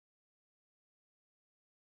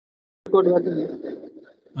Record गर्दिनु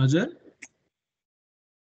हजुर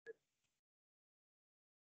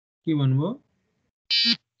के भन्नुभयो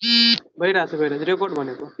भइरहेछ रेकर्ड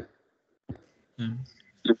भनेको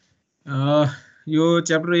यो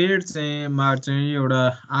च्याप्टर 8 चाहिँ मार्क चाहिँ एउटा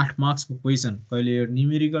 8 मार्क्सको क्वेसन कहिले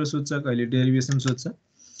न्युमेरिकल सोध्छ कहिले डेरिभेसन सोध्छ 8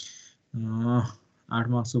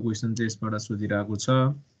 मार्क्सको क्वेसन चाहिँ यसबाट सोधिरहेको छ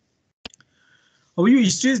अब यो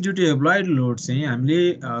stress due to applied load चाहिँ हामीले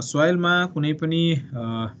सोइलमा कुनै पनि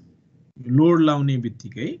लोड लाउने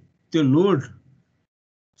बित्तिकै त्यो लोड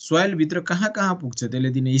सोइल भित्र कहाँ पुग्छ त्यसले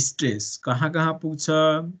दिने स्ट्रेस कहाँ पुग्छ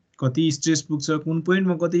कति स्ट्रेस पुग्छ कुन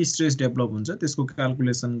पोइन्टमा कति स्ट्रेस डेभलप हुन्छ त्यसको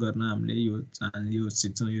क्याल्कुलेसन गर्न हामीले यो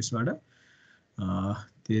सिक्छौँ यसबाट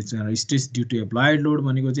त्यसमा stress due to applied load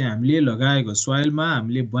भनेको चाहिँ हामीले लगाएको सोइलमा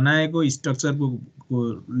हामीले बनाएको स्ट्रक्चरको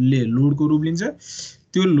लोडको रूप लिन्छ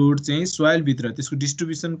त्यो लोड चाहिँ सोइल भित्र त्यसको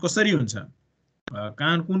डिस्ट्रिब्युसन कसरी हुन्छ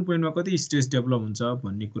कहाँ कुन पोइन्टमा कति स्ट्रेस डेभलप हुन्छ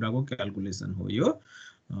भन्ने कुराको क्याल्कुलेसन हो यो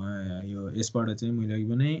यसबाट चाहिँ मैले अघि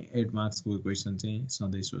भने 8 मार्क्सको क्वेसन चाहिँ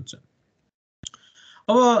सधैँ सोध्छ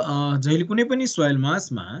अब जहिले कुनै पनि सोइल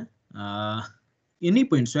मासमा एनी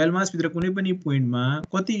पोइन्ट सोइल मास भित्र कुनै पनि पोइन्टमा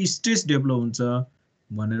कति स्ट्रेस डेभलप हुन्छ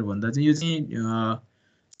भनेर भन्दा चाहिँ यो चाहिँ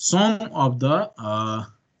some of the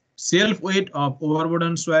self weight of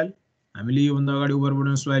ओभरबर्डन soil हामीले योभन्दा अगाडि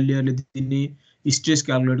ओभरबर्डन सोइल लेयरले दिने स्ट्रेस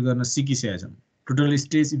क्याल्कुलेट गर्न सिकिसकेका छौँ टोटल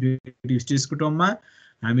स्ट्रेस इफेक्टिभ स्ट्रेसको टर्ममा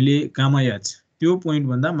हामीले गामा एच त्यो पोइन्ट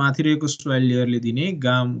भन्दा माथि रहेको सोइल लेयरले दिने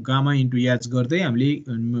गामा इन्टु एच गर्दै हामीले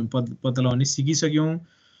पत्ता लगाउने सिकिसक्यौँ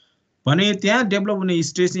भने त्यहाँ डेभलप हुने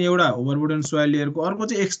स्ट्रेस चाहिँ एउटा ओभरबर्डन सोइल लेयरको अर्को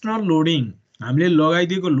चाहिँ एक्सटर्नल लोडिङ हामीले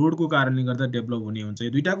लगाइदिएको लोडको कारणले गर्दा डेभलप हुने हुन्छ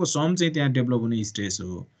यो दुईटाको सम चाहिँ त्यहाँ डेभलप हुने स्ट्रेस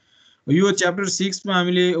हो यो च्याप्टर 6 मा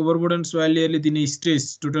हामीले ओभरबर्डन सोइल लेयरले दिने स्ट्रेस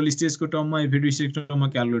टोटल स्ट्रेसको टर्ममा इफेक्टिभ स्ट्रेसको टर्ममा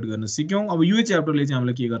क्याल्कुलेट गर्न सिक्यौँ अब यो च्याप्टरले चाहिँ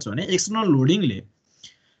हामीलाई के गर्छ भने एक्सटर्नल लोडिङले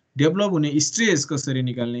डेभलप हुने स्ट्रेस कसरी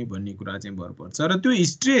निकाल्ने भन्ने कुरा चाहिँ भर पर्छ र त्यो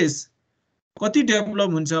स्ट्रेस कति डेभलप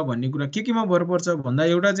हुन्छ भन्ने कुरा केमा भर पर्छ भन्दा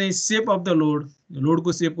एउटा चाहिँ सेप अफ द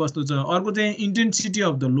लोडको सेप कस्तो छ अर्को चाहिँ intensity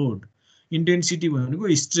of the load intensity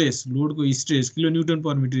भनेको स्ट्रेस लोडको स्ट्रेस किलोन्युटन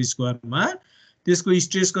पर मिटर स्क्वायरमा त्यसको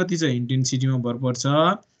स्ट्रेस कति छ इन्टेन्सिटीमा भर पर्छ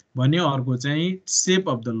भने अर्को चाहिँ सेप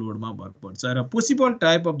अफ द लोडमा भर पर्छ र possible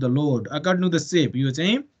type of the load according to the shape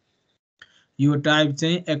यो टाइप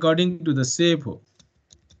चाहिँ अकर्डिङ टु द सेप हो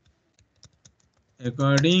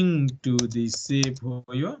अकर्डिङ टु द सेप हो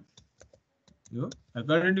यो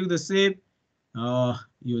अकर्डिङ टु द सेप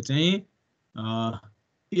यो चाहिँ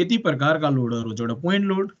यति प्रकारका लोडहरू एउटा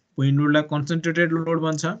पोइन्ट लोडलाई कन्सन्ट्रेटेड लोड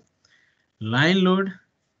भन्छ line load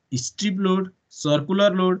strip load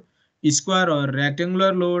circular load square और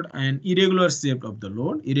rectangular load and irregular shape of the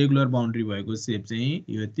load irregular boundary भएको सेप चाहिँ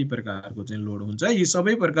यो यति प्रकारको चाहिँ लोड हुन्छ यो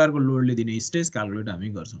सबै प्रकारको लोडले दिने स्ट्रेस क्याल्कुलेट हामी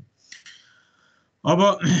गर्छौं अब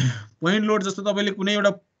पोइन्ट लोड जस्तो तपाईले कुनै एउटा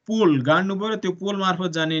पोल गाड्नु पर्यो त्यो पोल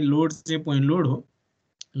मार्फत जाने लोड चाहिँ पोइन्ट लोड हो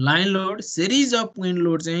line load series of point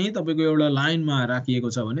load चाहिँ तपाईको एउटा लाइनमा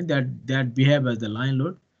राखिएको छ भने that behave as the line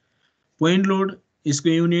load point load यसको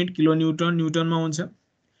युनिट किलोन्युटन न्युटनमा हुन्छ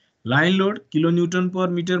लाइन लोड किलोन्युटन पर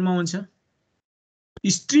मिटरमा हुन्छ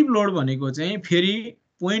स्ट्रिप लोड भनेको चाहिँ फेरि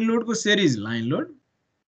पोइन्ट लोडको सिरिज लाइन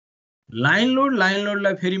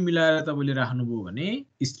लोडलाई फेरि मिलाएर तपाईले राख्नुभयो भने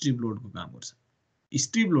स्ट्रिप लोडको काम गर्छ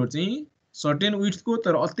स्ट्रिप लोड चाहिँ सर्टेन विड्थको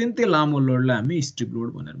तर अत्यन्तै लामो लोडलाई हामी स्ट्रिप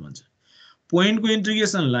लोड भनेर भन्छ पोइन्टको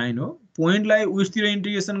इन्टिग्रेसन लाइन हो पोइन्टलाई विड्थतिर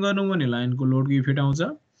इन्टिग्रेसन गर्नु भने लाइनको लोडको इफेक्ट आउँछ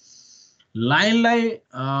लाइनलाई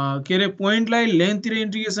के रे पोइन्टलाई लेन्थतिर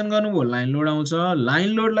इन्टिग्रेसन गर्नुभयो लाइन लोड आउँछ लाइन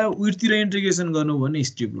लोडलाई विड्थतिर इन्टिग्रेसन गर्नु भने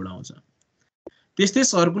स्ट्रिप लोड आउँछ त्यस्तै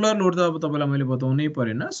सर्कुलर लोड त अब तपाईलाई मैले बताउनै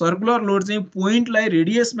परेन सर्कुलर लोड चाहिँ पोइन्टलाई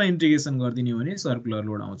रेडियसमा इन्टिग्रेसन गर्दिने भने सर्कुलर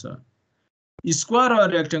लोड आउँछ स्क्वायर र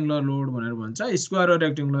रेक्टेंगुलर लोड भनेर भन्छ स्क्वायर र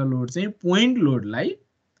रेक्टेंगुलर लोड चाहिँ पोइन्ट लोडलाई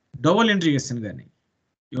डबल इन्टिग्रेसन गर्ने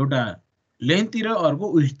एउटा लेन्थतिर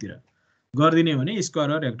अर्को विड्थतिर गर्दिने भने स्क्वायर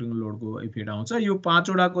र रेक्टेंगुलर लोडको इफेक्ट आउँछ यो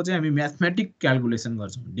पाँचवटाको चाहिँ हामी म्याथमेटिक क्याल्कुलेसन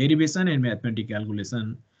गर्छौं डेरिभेसन एन्ड म्याथमेटिक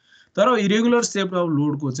क्याल्कुलेसन तर इरेगुलर सेप अफ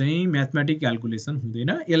लोडको चाहिँ म्याथमेटिक क्याल्कुलेसन हुँदैन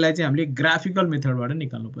यसलाई चाहिँ हामीले ग्राफिकल मेथडबाट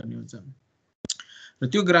निकाल्नु पर्ने हुन्छ र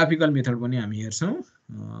त्यो ग्राफिकल मेथड पनि हामी हेर्छौं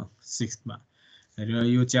 6th मा र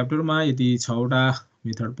यो च्याप्टरमा यति 6वटा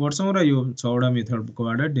मेथड पढ्छौं र यो 6वटा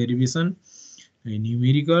मेथडकोबाट डेरिभेसन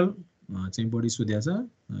न्युमेरिकल चाहिँ बढी सोध्या छ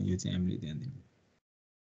यो चाहिँ हामीले ध्यान दिनु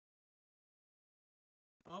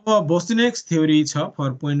अब बोस्टिनेक्स थ्योरी छ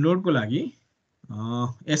फर पोइन्ट लोडको लागि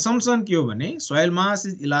एसम्पसन के हो भने soil mass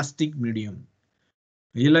is elastic medium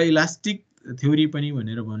यसलाई इलास्टिक थ्योरी पनि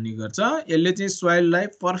भनेर भन्ने गर्छ यसले चाहिँ सोइललाई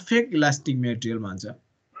पर्फेक्ट इलास्टिक मटेरियल मान्छ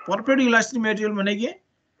पर्फेक्ट इलास्टिक मटेरियल भने के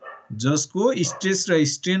जसको स्ट्रेस र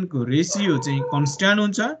स्ट्रेनको रेशियो चाहिँ कन्स्ट्यान्ट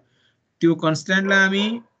हुन्छ त्यो कन्स्ट्यान्टलाई हामी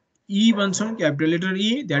E भन्छौँ capital letter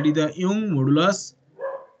E, that is the Young modulus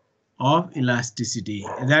of elasticity,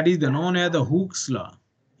 that is the known as the Hooke's law.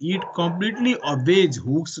 It completely obeys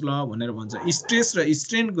Hooke's law भनेर भन्छ. स्ट्रेस र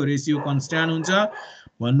स्ट्रेन को रेशियो कन्स्ट्यान्ट हुन्छ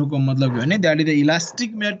भन्नुको मतलब के भने that is the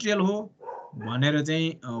elastic material हो भनेर चाहिँ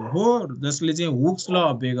हो जसले चाहिँ Hooke's law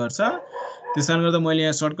obey गर्छ. त्यसकारण गर्दा मैले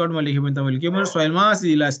यहाँ सर्टकटमा लेखे पनि तपाईले के भन्नु सोइल मास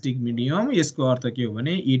इलास्टिक मिडियम, यसको अर्थ के हो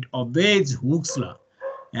भने इट obeys Hooke's law,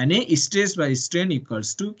 यानी stress by strain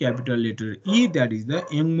equals to capital letter E, that is the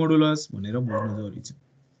Young modulus भनेर बुझ्नु जरुरी छ.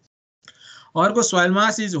 अर्को soil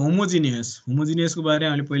mass is homogeneous. Homogeneous को बारेमा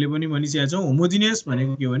हामीले पहिले पनि भनिसकेका छौं. होमोजिनियस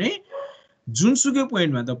भनेको के हो भने जुनसुकै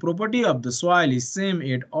पोइन्टमा the property of the soil is same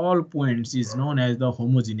at all points is known as the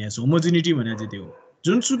homogeneous. Homogeneity भनेको चाहिँ त्यो हो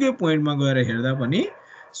जुनसुकै पोइन्टमा गएर हेर्दा पनि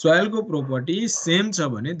सोइलको प्रोपर्टी सेम छ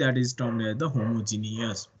भने that is termed as the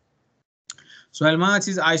homogeneous. Soil mass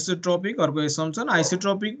is isotropic. अर्को असम्पसन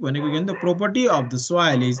आइसोट्रोपिक भनेको के भने the property of the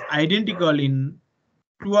soil is identical in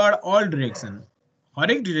toward all direction.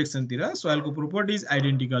 हरेक डाइरेक्सन तिर सोइल को प्रोपर्टीज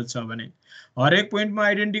आइडेन्टिकल छ भने हरेक पोइन्टमा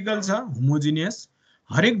आइडेन्टिकल छ होमोजिनियस,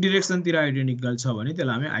 हरेक डाइरेक्सन तिर आइडेन्टिकल छ भने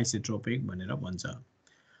त्यसलाई हामी आइसोट्रोपिक भनेर भन्छ.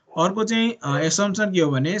 अर्को चाहिँ असम्पसन के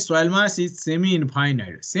हो भने soil mass is semi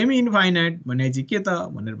infinite. Semi infinite भने चाहिँ के त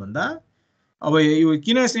भनेर भन्दा अब यो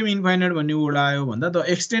किन सेमी इन्फाइनाइट भन्ने वर्ड आयो भन्दा the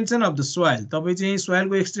extension of the soil. तपाई चाहिँ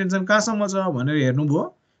सोइलको एक्सटेन्सन कहाँसम्म छ भनेर हेर्नुभयो,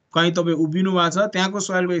 कहीं तपाई उभिनु भएको छ त्यहाँको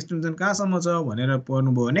सोइलको एक्सटेन्सन कहाँसम्म छ भनेर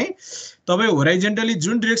पढ्नुभयो भने तपाई होराइजन्टली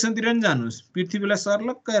जुन डाइरेक्सनतिर नि जानुस्, पृथ्वीलाई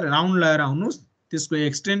सर्लक्कै राउन्ड लगाएर आउनुस्, त्यसको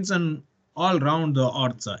extension all round the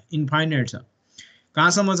earth छ, इन्फाइनाइट छ.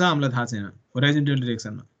 कहाँसम्म छ हामीलाई थाहा छैन. होराइजन्टल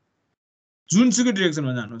डाइरेक्सनमा जुनसुकै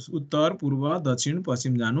डाइरेक्सनमा जानुस्, उत्तर पूर्व दक्षिण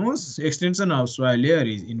पश्चिम जानुस्, extension of soil layer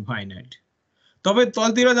is infinite. तपाई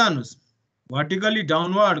तलतिर जानुस्, भर्टिकली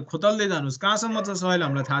डाउनवर्ड खोतल्दै जानुस्, कहाँसम्म छ सोइल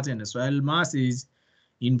हामीलाई थाहा छैन. Soil mass is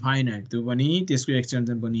infinite. त्यो पनि त्यसको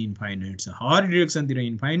एक्सटेन्सन पनि इन्फाइनाइट छ. हर डाइरेक्सनतिर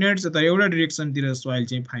इन्फाइनाइट छ तर एउटा डाइरेक्सनतिर सोइल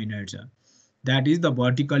चाहिँ फाइनाइट छ. That is the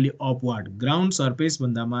vertically upward. Ground surface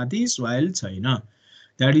भन्दा माथि सोइल छैन.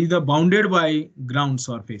 That is the bounded by ground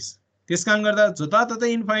surface. त्यसकारण गर्दा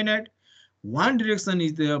जताततै infinite, one direction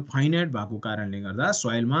is the finite भएको कारणले गर्दा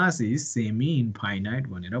soil mass is semi infinite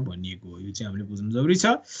भनेर भनिएको हो. यो चाहिँ हामीले बुझ्नु जरुरी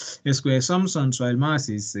छ. यसको असम्पसन soil mass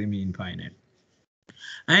is semi infinite.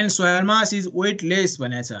 And soil mass is weightless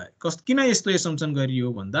भनेको छ. किन यस्तो असम्पसन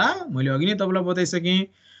गरियो भन्दा मैले अघि नै तपाईलाई बताइसकेँ,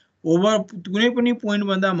 ओभर कुनै पनि पोइन्ट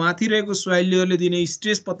भन्दा माथि रहेको सोइल लेयरले दिने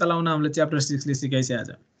स्ट्रेस पत्ता लगाउन हामीलाई च्याप्टर 6 ले सिकाइसकेको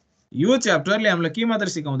छ. यो च्याप्टरले हामीलाई के मात्र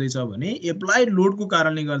सिकाउँदैछ भने एप्लाइड लोडको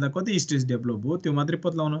कारणले गर्दा कति स्ट्रेस डेभलप हो त्यो मात्रै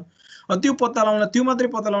पत्ता लगाउन. त्यो मात्रै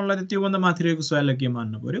पत्ता लगाउनलाई त्यो भन्दा माथि रहेको सोइललाई के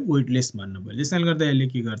मान्नु पर्यो, वेटलेस मान्नु पर्यो. त्यसैले गर्दा यसले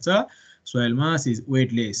के गर्छ, सोइल मास इज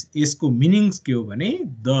वेटलेस. यसको मिनिङ्स के हो भने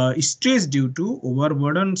the stress due to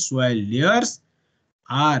ओभरबर्डन soil layers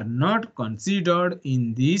are not considered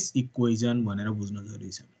in this equation भनेर बुझ्न जरुरी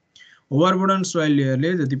छ. ओभरबर्डन सोइल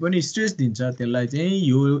लेयरले जति पनि स्ट्रेस दिन्छ त्यसलाई चाहिँ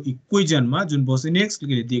यो इक्वेसनमा जुन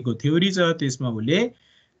बोसिनेक्सले दिएको थ्योरी छ त्यसमा उले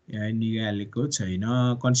निकालेको छैन,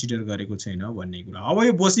 कन्सिडर गरेको छैन भन्ने कुरा. अब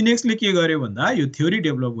यो बोसिनेक्सले के गर्यो भन्दा यो थ्योरी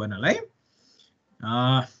डेभलप गर्नलाई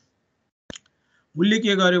उले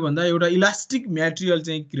के गर्यो भन्दा एउटा इलास्टिक मटेरियल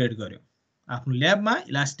चाहिँ क्रिएट गर्यो आफ्नो ल्याबमा.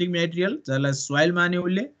 इलास्टिक मटेरियल जसलाई सोइल मान्यो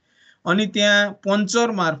उले. अनि त्यहाँ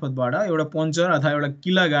पञ्चर मार्फतबाट एउटा पञ्चर अथवा एउटा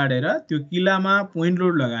किला गाडेर त्यो किलामा पोइन्ट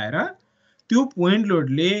लोड लगाएर त्यो पोइन्ट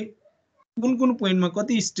लोडले कुन कुन पोइन्टमा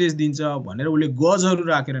कति स्ट्रेस दिन्छ भनेर उले गजहरू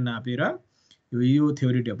राखेर नापेर यो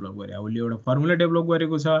थ्योरी डेभलप गरे. उले एउटा फर्मुला डेभलप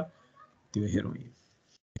गरेको छ, त्यो हेरौँ.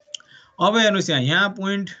 अब हेर्नुस् यहाँ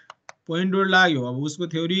पोइन्ट लोड लाग्यो. अब उसको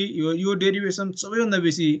थ्योरी यो डेरिभेसन सबैभन्दा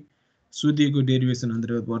बेसी सोधिएको डेरिभेसन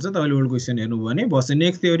अन्तर्गत पर्छ. तपाईले ओल्ड क्वेशन हेर्नुभयो भने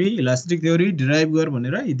बोसिनेक्स थ्योरी, इलास्टिक थ्योरी डिराइभ गर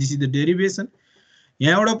भनेर दिस इज द डेरिभेसन.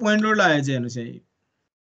 यहाँ एउटा पोइन्ट लोड लागेको छ हेर्नुस्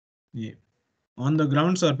है अन द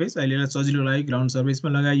ग्राउन्ड सर्फेस. अहिले सजिलो लागि ग्राउन्ड सर्फेसमा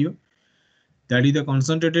लगाइयो. That is the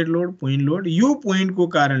concentrated load, point load. यो पोइन्ट को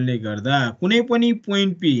कारणले गर्दा कुनै पनि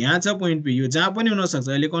पोइन्ट पी, यहाँ छ पोइन्ट पी, यो जहाँ पनि हुन सक्छ.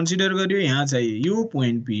 अहिले कन्सिडर गर्यो यहाँ छ यो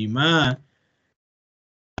पोइन्ट पी मा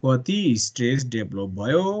कति स्ट्रेस डेभलप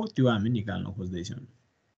भयो त्यो हामी निकाल्न खोज्दै छौं.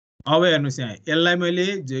 अब हेर्नुस् यहाँ यसलाई मैले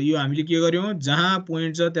यो हामीले के गर्यौं, जहाँ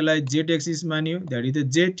पोइन्ट छ त्यसलाई जेड एक्सिस मान्यो. That is the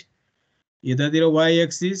Z. यतातिर Y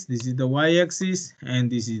axis, this is the Y axis and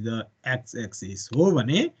this is the x axis हो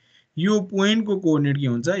भने यो पोइन्ट को कोअर्डिनेट के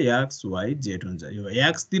हुन्छ, एक्स वाई जेड हुन्छ. यो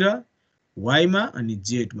एक्स तिर वाई मा अनि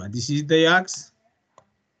जेड मा. This is the x,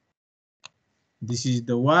 this is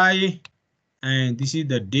the Y and this is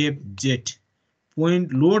the depth Z.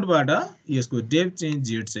 Point load बाट यसको डेप्थ चाहिँ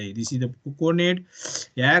जेड चाहिँ. This is the coordinate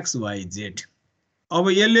x Y Z. अब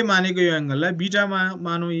यसले मानेको यो एंगललाई बीटा मा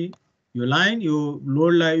मानौ. यो लाइन यो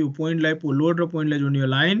लोडलाई यो पोइन्टलाई लोड र पोइन्टलाई जोड्ने यो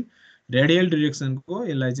लाइन रेडियल डिरेक्सनको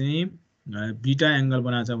यसलाई चाहिँ बीटा एंगल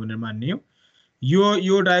बनाएको छ भनेर मान्ने हो।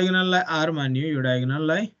 यो डायगोनललाई आर मान्ने हो, यो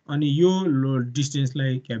डायगोनललाई, अनि यो लोड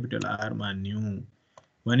डिस्टेन्सलाई क्यापिटल आर मान्ने हो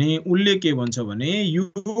भने उल्ले के भन्छ भने यो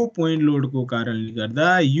पोइन्ट लोडको कारणले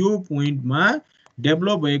गर्दा यो पोइन्टमा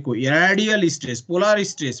डेभलप भएको रेडियल स्ट्रेस, पोलर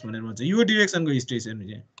स्ट्रेस भनेर भन्छ। यो डिरेक्सनको स्ट्रेस हेर्नु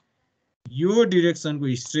चाहिँ, यो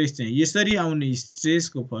डिरेक्सनको स्ट्रेस चाहिँ यसरी आउने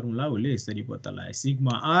स्ट्रेसको फर्मुला उसले यसरी पत्ता लगाए,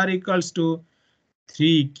 sigma are equals to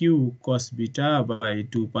 3q cos beta by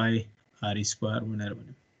 2 pie are square भनेर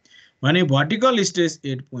भन्यो। भने भर्टिकल स्ट्रेस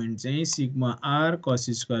एट पोइन्ट चाहिँ sigma are cos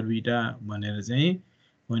square beta भनेर चाहिँ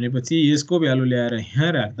भनेपछि यसको भ्यालु ल्याएर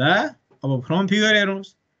यहाँ राख्दा अब फ्रम फिगर हेर्नुस्,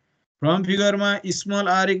 from फिगरमा small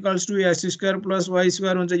R equals to x square plus Y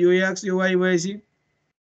square हुन्छ। यो एक्स यो वाई भएपछि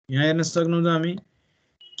यहाँ हेर्न सक्नुहुन्छ हामी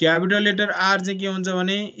क्यापिटल लेटर आर चाहिँ के हुन्छ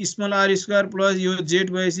भने स्मल आर स्क्वायर प्लस यो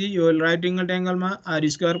जेड भएपछि यो right angle ट्रायंगलमा are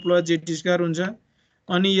square plus Z square हुन्छ।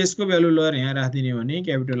 अनि यसको भ्यालु लगेर यहाँ राखिदिने भने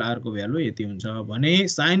क्यापिटल आर को भ्यालु यति हुन्छ भने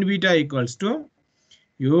साइन बीटा इक्वल्स टु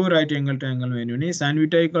यो राइट एंगल ट्रायंगलमा हेर्नु भने sign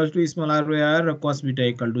beta equals to small R by are र कस beta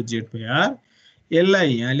equal to Z by are.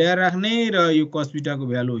 यसलाई यहाँ ल्याएर राख्ने र यो कस बीटाको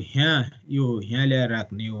भ्यालु यहाँ ल्याएर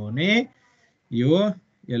राख्ने हो भने यो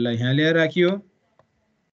यसलाई यहाँ ल्याएर राखियो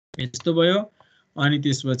यस्तो भयो। अनि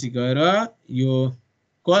त्यसपछि गएर यो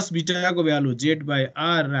cos बीटाको value z by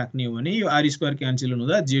r राख्ने हो भने यो r स्क्वायर क्यान्सल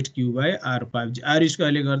हुँदा zq बाई r5 r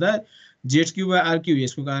स्क्वायरले गर्दा zq बाई r3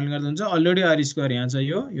 यसको कारणले गर्दा हुन्छ। अलरेडी r स्क्वायर यहाँ छ,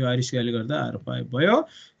 यो r स्क्वायरले गर्दा r5 भयो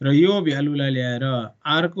र यो भ्यालुलाई ल्याएर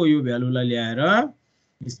r को यो भ्यालुलाई ल्याएर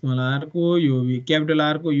स्मल r को यो क्यापिटल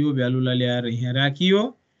r को यो भ्यालुलाई ल्याएर यहाँ राखियो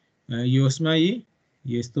यसमा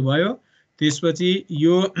यस्तो भयो। त्यसपछि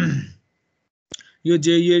यो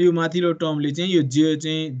माथिल्लो टर्मले चाहिँ यो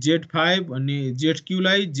z5 भन्ने zq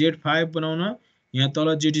लाई z5 बनाउन यहाँ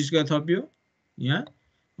तल z स्क्वायर थप्यो यहाँ,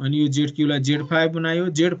 अनि यो zq लाई z5 बनायो।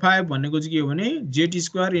 z5 भनेको चाहिँ के हो भने z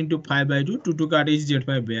स्क्वायर इन्टु 5/2 2 काटेपछि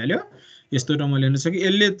z5 भइहाल्यो। यस्तो टर्मले हेर्न सक्यो।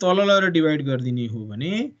 यसले तल लगेर डिभाइड गरिदिने हो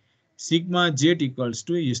भने सिग्मा z इक्वल्स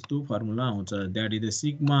टु यस्तो फर्मुला आउँछ। That is the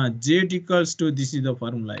sigma z equals to this is the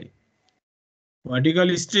formula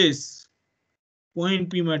vertical stress point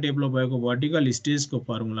P मा डेभलप भएको भर्टिकल स्ट्रेस को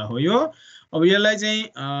फर्मुला हो यो। अब यसलाई चाहिँ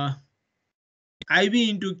IB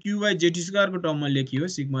into Q by Z square को टर्ममा लेखियो,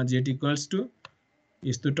 सिग्मा जेड इक्वल्स टु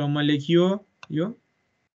यस्तो टर्ममा लेखियो। यो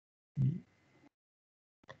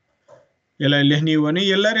यसलाई लेख्ने हो भने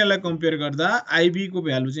यसलाई कम्पेयर गर्दा आईबी को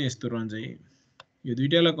भ्यालु चाहिँ यस्तो रहन्छ। यो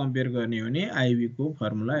दुईटालाई कम्पेयर गर्ने हो भने आईबी को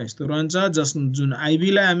फर्मुला यस्तो रहन्छ, जुन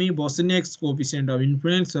आईबी लाई हामी बोस्नेक्स coefficient of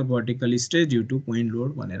influence of vertical stress due two point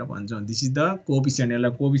load भनेर भन्छौं। This is the coefficient.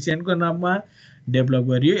 यसलाई कोएफिशिएंट को नाममा डेभलप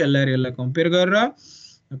गरियो। यसलाई कम्पेयर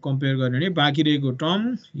गर्ने भने बाँकी रहेको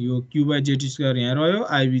टर्म यो क्यू बाई जेड स्क्वायर यहाँ रह्यो,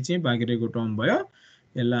 आईबी चाहिँ बाँकी रहेको टर्म भयो।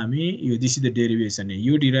 यसलाई हामी यो दिस इज द डेरिभेसन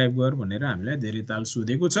यो डिराइभ गर भनेर हामीलाई धेरै ताल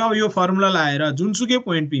सोधेको छ। अब यो फर्मुला लाएर जुनसुकै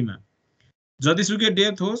पोइन्ट पी मा जतिसुकै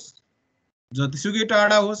डेप्थ होस् जतिसुकै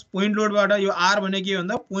टाढा होस् पोइन्ट लोडबाट यो आर भने के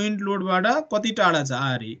भन्दा पोइन्ट लोडबाट कति टाढा छ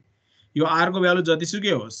आर, यो आर को भ्यालु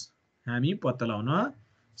जतिसुकै होस् हामी पत्ता लगाउन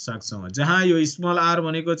सक्छौं। जहाँ यो स्मल आर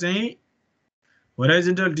भनेको चाहिँ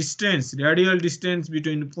होराइजन्टल distance radial distance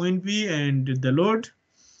between point P and the load,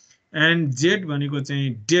 and Z भनेको चाहिँ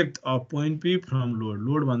depth of point P from load,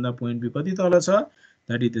 load भन्दा पोइन्ट पी कति तल छ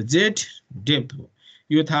that is the Z depth हो।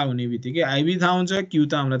 यो थाहा हुने बित्तिकै आईबी थाहा हुन्छ, क्यू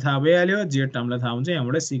त हामीलाई थाहा भइहाल्यो, जेड त हामीलाई थाहा हुन्छ।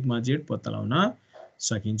 यहाँबाट सिग्मा जेड पत्ता लगाउन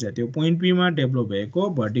सकिन्छ। त्यो पोइन्ट पी मा डेभलप भएको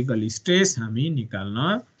भर्टिकल स्ट्रेस हामी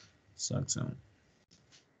निकाल्न सक्छौं।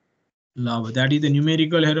 ल अब दैट इज द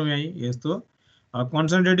न्यूमेरिकल हेरौं यहाँ यस्तो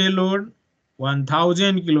concentrated load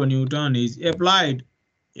 1000 kilonewton is applied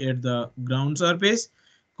at the ground surface.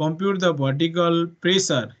 Compute the vertical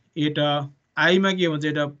pressure at I मा के भन्छ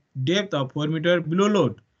at depth of 4 metre below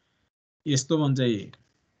load यस्तो भन्छ।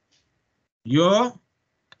 यो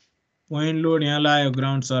पोइन्ट लोड यहाँ लाग्यो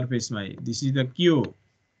ground सर्फेसमा, this is the Q.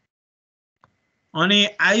 अनि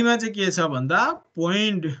आई मा चाहिँ के छ भन्दा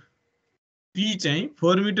पोइन्ट पी चाहिँ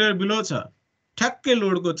 4 मिटर बिलो छ, ठ्याक्कै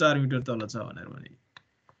लोडको 4 मिटर तल छ भनेर भने।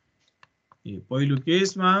 पहिलो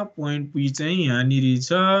केसमा पोइन्ट पी चाहिँ यहाँनिर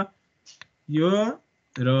छ यो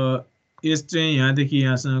र यस चाहिँ यहाँदेखि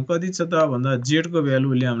यहाँसम्म कति छ त भन्दा जेड को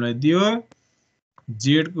भ्यालुले हामीलाई दियो,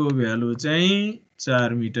 जेड को भ्यालु चाहिँ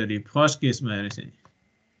 4 मिटर। फर्स्ट केसमा हेरे चाहिँ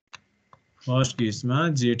फर्स्ट केसमा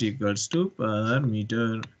Z equals to per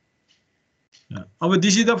metre. अब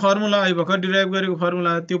दिस इज द फर्मुला भर्खर डिराइभ गरेको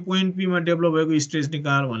फर्मुला, त्यो पोइन्ट पी मा डेभलप भएको स्ट्रेस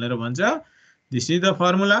निकाल भनेर भन्छ। This is the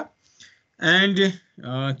formula and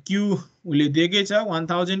Q उले दिएकै छ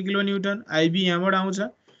 1000 किलो न्यूटन, आईबी यहाँबाट आउँछ।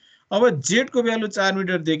 अब जेड को भ्यालु 4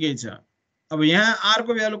 मिटर दिएकै छ, अब यहाँ आर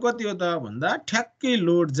को भ्यालु कति हो त भन्दा ठ्याक्कै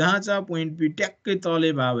लोड जहाँ छ पोइन्ट पी ठ्याक्कै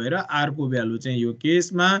तले भए भएर आर को भ्यालु चाहिँ यो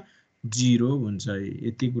केसमा 0 हुन्छ।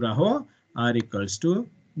 यति कुरा हो। Are equals to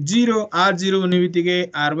 0। आर 0 हुने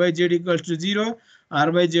बित्तिकै R by Z equals to 0।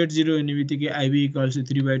 R by Z 0 हुने बित्तिकै आइबी इक्वल्स टु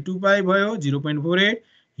 3/2 पाई भयो 0.48।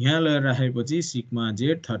 यहाँ लगेर राखेपछि सिग्मा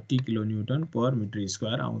जेड 30 किलो न्युटन पर मिटर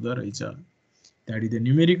स्क्वायर आउँदो रहेछ। That is the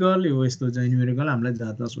numerical. यो यस्तो चाहिँ न्युमेरिकल हामीलाई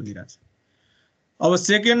जातमा सोधिरहेको छ। अब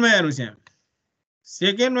सेकेन्डमा हेर्नुहोस् यहाँ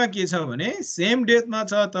सेकेन्डमा के छ भने सेम डेथमा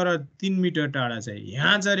छ तर 3 मिटर टाढा छ।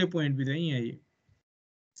 यहाँ छ रे पोइन्ट पी चाहिँ यही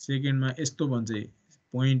सेकेन्डमा यस्तो भन्छ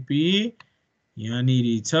पोइन्ट पी यहाँनिर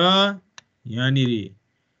छ यहाँनिर।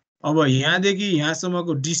 अब यहाँदेखि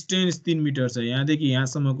यहाँसम्मको डिस्टेन्स 3 मिटर छ। यहाँदेखि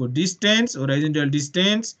यहाँसम्मको डिस्टेन्स होराइजन्टल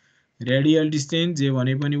डिस्टेन्स रेडियल डिस्टेन्स जे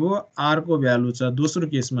भने पनि भयो। आर को भ्यालु छ दोस्रो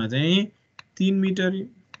केसमा चाहिँ 3 मिटर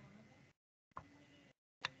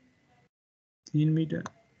 3 मिटर।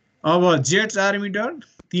 अब जेड 4 मिटर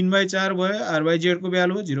 3/4 भयो। आर बाई जेड को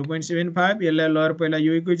भ्यालु 0.75। यसलाई लगेर पहिला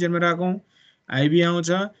यो इक्वेसनमा राखौँ। आइबी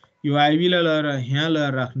आउँछ। यो आइबी लाई लगेर यहाँ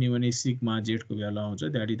लगेर राख्ने भने सिग्मा जेड को भ्यालु आउँछ।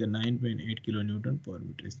 That is the 9.8 kilo newton per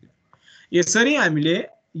metre square. यसरी हामीले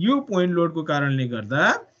यो पोइन्ट लोडको कारणले गर्दा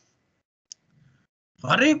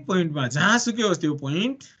हरेक पोइन्टमा जहाँसुकै होस् त्यो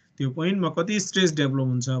पोइन्टमा कति स्ट्रेस डेभलप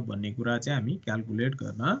हुन्छ भन्ने कुरा चाहिँ हामी क्याल्कुलेट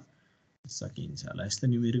गर्न सकिन्छ। ल यस्तो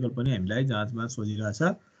न्युमेरिकल पनि हामीलाई जाँचमा सोधिरहेछ।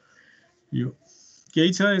 यो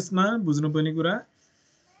केही छ यसमा बुझ्नुपर्ने कुरा?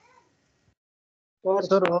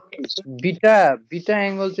 सर बीटा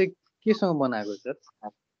एंगल चाहिँ केसँग बनाएको सर?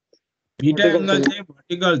 बीटा एंगल चाहिँ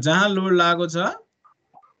भर्टिकल जहाँ लोड लागेको छ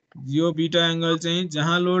यो बीटा एंगल चाहिँ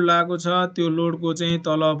जहाँ लोड लागेको छ त्यो लोडको चाहिँ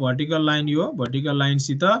तल भर्टिकल लाइन यो भर्टिकल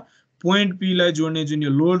लाइनसित पोइन्ट पी लाई जोड्ने जुन यो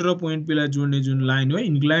लोड र पोइन्ट पी लाई जोड्ने जुन लाइन हो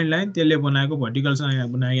इन्क्लाइन लाइन त्यसले बनाएको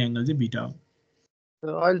भर्टिकलसँग बनाएको एंगल चाहिँ बीटा हो।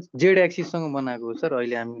 अहिले जेड एक्सिस सँग बनाएको हो सर।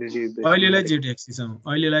 अहिले हामीले अहिलेलाई जेड एक्सिस सँग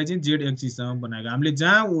अहिलेलाई चाहिँ जेड एक्सिस सँग बनाएको। हामीले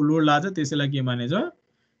जहाँ लोड लाग्छ त्यसैलाई के मानेछ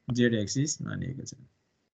जेड एक्सिस मानेको छ।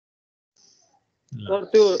 सर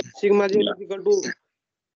त्यो sigma Z equal to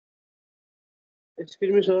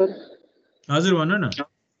excuse me sir. हजुर भन्नु न।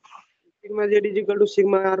 Sigma Z equal to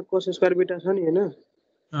sigma are cos square beta छ नि हैन?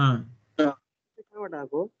 कहाँबाट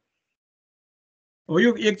आएको हो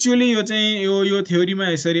यो? एक्चुअली यो चाहिँ यो थ्योरीमा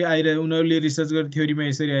यसरी आइरहेको उनीहरूले रिसर्च गरेर थ्योरीमा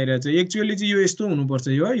यसरी आइरहेछ। एक्चुअली चाहिँ यो यस्तो हुनुपर्छ।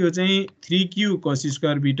 यो चाहिँ 3q cos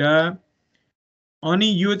स्क्वायर बीटा अनि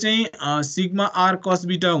यो चाहिँ सिग्मा आर कस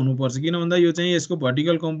बीटा हुनुपर्छ। किन भन्दा यो चाहिँ यसको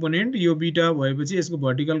भर्टिकल कम्पोनेन्ट यो बीटा भएपछि यसको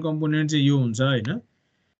भर्टिकल कम्पोनेन्ट चाहिँ यो हुन्छ हैन।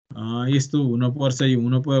 यस्तो हुनुपर्छ। यो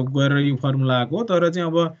हुन गएर यो फर्मुला आएको। तर चाहिँ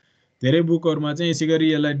अब धेरै बुकहरुमा चाहिँ यसै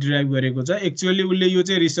गरी यसलाई डिराइभ गरेको छ। एक्चुअली उले यो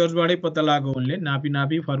चाहिँ रिसर्चबाटै पत्ता लगाएको उनले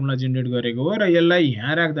नापी फर्मुला जेनेरेट गरेको हो र यसलाई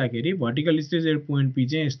यहाँ राख्दाखेरि vertical stress at point P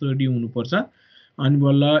चाहिँ यस्तो डी हुनुपर्छ अनि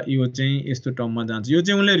बल्ल यो चाहिँ यस्तो टर्ममा जान्छ। यो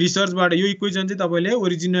चाहिँ उनले रिसर्चबाट यो इक्वेसन चाहिँ तपाईले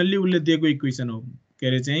ओरिजिनल्ली उनले दिएको इक्वेसन हो के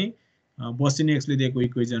रे चाहिँ बस्टिनेक्सले दिएको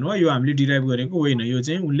इक्वेसन हो। यो हामीले डिराइभ गरेको होइन। यो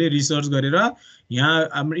चाहिँ उनले रिसर्च गरेर यहाँ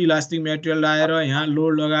हाम्रो इलास्टिक मेटेरियल लाएर यहाँ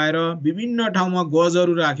लोड लगाएर विभिन्न ठाउँमा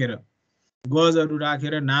गजहरु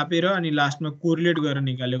राखेर नापेर अनि लास्टमा कोरिलेट गरेर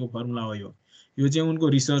निकालेको फर्मुला हो। यो चाहिँ उनको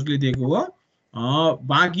रिसर्चले दिएको हो।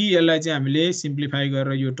 बाँकी यसलाई चाहिँ हामीले सिम्प्लिफाई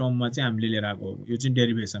गरेर यो टर्ममा चाहिँ हामीले लिएर आएको हो। यो चाहिँ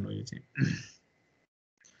डेरिभेसन हो। यो चाहिँ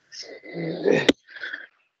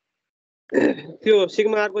त्यो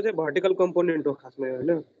सिग्मा आर को चाहिँ भर्टिकल कम्पोनेन्ट हो खासमा हैन?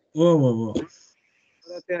 हो।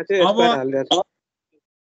 त्यहाँ चाहिँ स्क्वायर हालेर छ।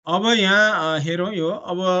 अब यहाँ हेरौँ यो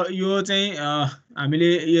अब यो चाहिँ हामीले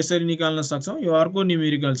यसरी निकाल्न सक्छौं। यो अर्को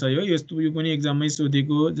न्युमेरिकल छ। यस्तो यो पनि एक्जाममै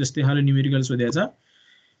सोधेको जस्तै खाले न्युमेरिकल सोधेको छ।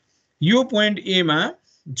 यो पोइन्ट ए मा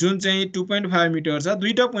जुन चाहिँ 2.5 मिटर छ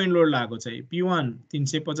दुईटा पोइन्ट लोड लागेको छ। P1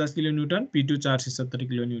 350 kilo newton P2 470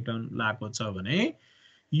 kilo newton लागेको छ भने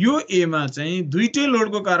यो ए मा चाहिँ दुईटै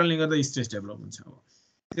लोडको कारणले गर्दा स्ट्रेस डेभलप हुन्छ।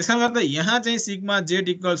 त्यसकारण गर्दा यहाँ चाहिँ सिग्मा जेड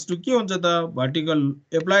इक्वल्स टु के हुन्छ त भर्टिकल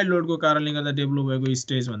एप्लाइड लोडको कारणले गर्दा डेभलप भएको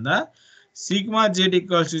स्ट्रेस भन्दा सिग्मा जेड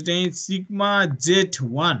इक्वल्स टु चाहिँ सिग्मा जेड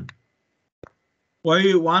 1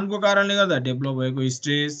 पहि 1 को कारणले गर्दा डेभलप भएको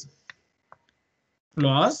स्ट्रेस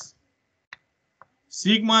प्लस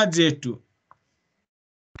सिग्मा जेड 2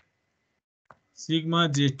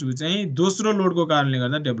 चाहिँ दोस्रो लोडको कारणले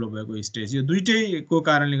गर्दा डेभलप भएको स्ट्रेस। यो दुईटैको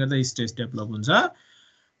कारणले गर्दा स्ट्रेस डेभलप हुन्छ।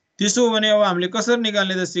 त्यसो भने अब हामीले कसरी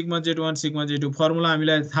निकाल्ने त sigma Z 1 sigma Z 2 formula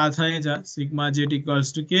हामीलाई थाहा छ। सिग्मा जेड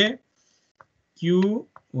इक्वल्स टु के q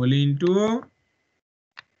whole into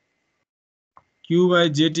q by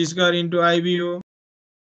Z square into IB हो।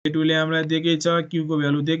 जेड2 ले हामीलाई दिएकै छ q को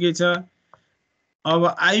भ्यालु दिएकै छ। अब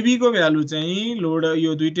आइबी को भ्यालु चाहिँ लोड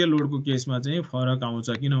यो दुईटै लोडको केसमा चाहिँ फरक आउँछ।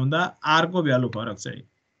 किन भन्दा आर को भ्यालु फरक छ।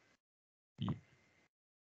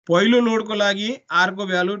 पहिलो लोडको लागि आर को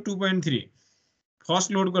भ्यालु 2.3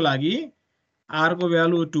 फर्स्ट लोड को लागि r को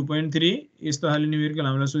भ्यालु 2.3 यस्तो खाली न्युमेरिकल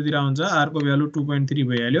हामीलाई सोधिरा हुन्छ r को भ्यालु 2.3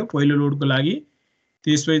 भइहाल्यो पहिलो लोडको लागि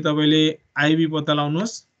त्यसपछि तपाईले ib पत्ता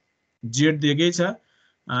लगाउनुस् z दिएकै छ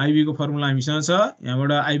ib को फर्मुला हामीसँग छ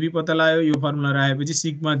यहाँबाट ib पत्ता लगायो यो फर्मुला राखेपछि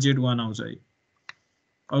सिग्मा z1 आउँछ है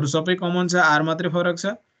अरु सबै कमन छ r मात्रै फरक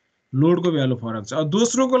छ लोडको भ्यालु फरक छ अब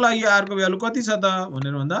दोस्रोको लागि r को भ्यालु कति छ त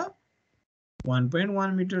भनेर भन्दा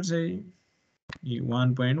 1.1 मिटर छ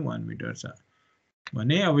 1.1 मिटर छ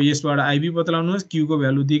भने अब यसबाट आईबी पत्ता लगाउनुस् क्यू को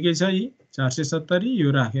भ्यालु दिएकै छ 470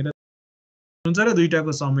 यो राखेर हुन्छ र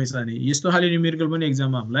दुईटाको समय छ नि यस्तो खाली न्युमेरिकल पनि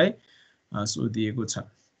एक्जाममा हामीलाई सोधिएको छ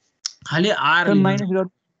खाली आर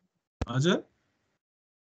हजुर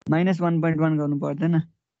 -1.1 गर्नु पर्दैन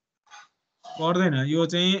पर्दैन यो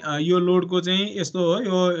चाहिँ यो लोडको चाहिँ यस्तो हो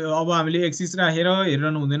यो अब हामीले एक्सिस राखेर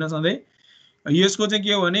हेरिरहनु हुँदैन सधैँ यसको चाहिँ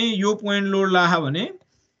के हो भने यो पोइन्ट लोड लाहा भने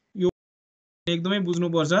यो एकदमै बुझ्नु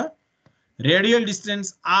पर्छ रेडियल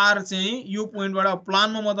डिस्टेन्स आर चाहिँ यो पोइन्टबाट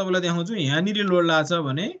प्लानमा म तपाईलाई देखाउँछु यहाँ निरी लोड लाग्छ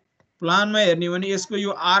भने प्लानमा हेर्ने भने यसको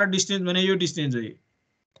यो आर डिस्टेन्स भने यो डिस्टेन्स हो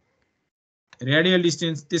रेडियल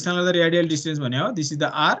डिस्टेन्स त्यसैले गर्दा रेडियल डिस्टेन्स भने हो दिस इज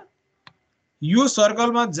द आर यो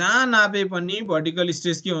सर्कलमा जहाँ नापे पनि भर्टिकल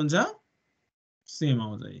स्ट्रेस के हुन्छ सेम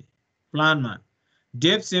आउँछ प्लानमा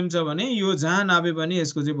डेप्थ सेम छ भने यो जहाँ नापे पनि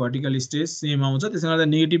यसको चाहिँ भर्टिकल स्ट्रेस सेम आउँछ त्यसैले गर्दा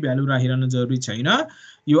नेगेटिभ भ्यालु राखिरहनु जरुरी छैन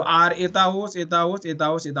यो आर यता होस् यता होस् यता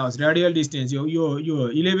होस् यता होस् रेडियल डिस्टेन्स यो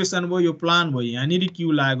इलेभेसन भयो यो प्लान भयो यहाँनिर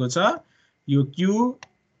क्यू लागेको छ यो क्यू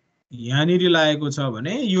यहाँनिर लागेको छ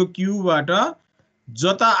भने यो क्यूबाट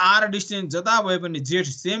जता आर डिस्टेन्स जता भए पनि जेड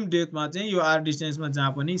सेम डेप्थमा चाहिँ यो आर डिस्टेन्समा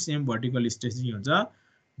जहाँ पनि सेम भर्टिकल स्ट्रेस हुन्छ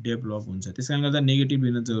डेभलप हुन्छ त्यसकारण गर्दा नेगेटिभ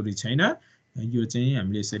लिन जरुरी छैन यो चाहिँ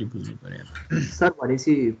हामीले यसरी बुझ्नु पर्यो सर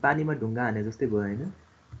भनेपछि पानीमा ढुङ्गा हाने जस्तै भयो हैन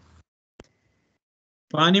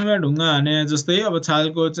पानीमा ढुङ्गा हाने जस्तै अब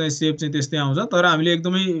छालको चाहिँ शेप चाहिँ त्यस्तै आउँछ तर हामीले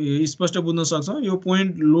एकदमै स्पष्ट बुझ्न सक्छौं यो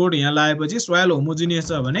पोइन्ट लोड यहाँ लागेपछि सोइल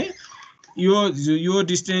होमोजिनियस छ भने यो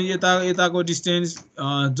डिस्टेन्स यताको डिस्टेन्स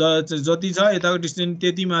जति छ यताको डिस्टेन्स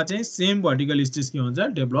त्यतिमा चाहिँ सेम भर्टिकल स्ट्रेस के हुन्छ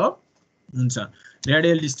डेभलप हुन्छ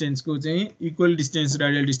रेडियल डिस्टेन्सको चाहिँ इक्वल डिस्टेन्स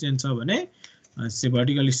रेडियल डिस्टेन्स छ भने से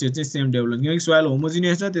भर्टिकल स्ट्रेस चाहिँ सेम डेभलप किनकि सोइल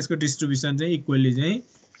होमोजिनियस छ त्यसको डिस्ट्रिब्युसन चाहिँ इक्वली चाहिँ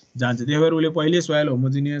जान्छ त्यही भएर उले पहिले सोइल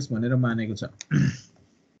होमोजिनियस भनेर मानेको छ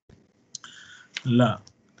ल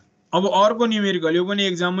अब अर्को न्युमेरिकल यो पनि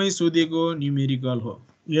एक्जाममै सोधिएको न्युमेरिकल हो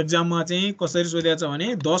एक्जाममा चाहिँ कसरी सोधेको छ भने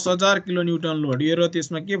 10000 किलोन्युटन लोड यो र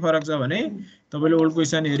त्यसमा के फरक छ भने तपाईले ओल्ड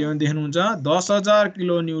क्वेशन हेर्यो भने देख्नुहुन्छ 10000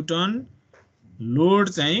 किलोन्युटन लोड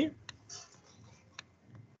चाहिँ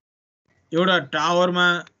एउटा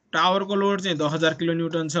टावरको लोड चाहिँ 10000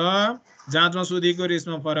 किलोन्युटन छ जाँचमा सोधिएको र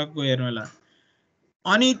यसमा फरकको हेर्नु होला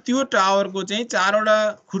अनि त्यो टावरको चाहिँ 4 वटा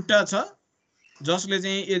खुट्टा छ जसले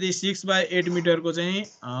चाहिँ यदि 6/8 मिटरको चाहिँ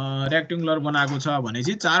रेक्टेंगुलर बनाएको छ भने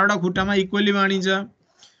चाहिँ 4 वटा खुट्टामा इक्वली बाँडिन्छ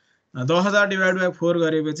 10000 डिवाइड बाइ 4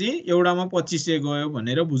 गरेपछि एउटामा 2500 गयो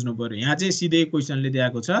भनेर बुझ्नु पर्यो यहाँ चाहिँ सिधै क्वेशनले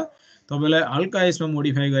दिएको छ तपाईलाई हल्का यसमा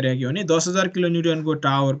मोडिफाई गरेको हो भने 10000 किलोन्युटनको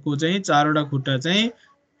टावरको चाहिँ 4 वटा खुट्टा चाहिँ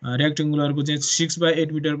रेक्टेंगुलरको चाहिँ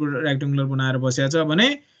 6/8 मिटरको रेक्टेंगुलर बनाएर बसेको छ भने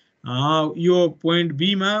यो पोइन्ट बी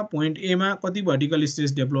मा पोइन्ट ए मा कति भर्टिकल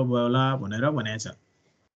स्ट्रेस डेभलप भयो होला भनेर भनेको छ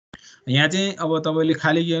यहाँ चाहिँ अब तपाईले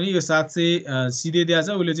खाली के भने यो 700 सिधै दिएको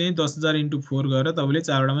छ उले चाहिँ 10000 * 4 गरेर तपाईले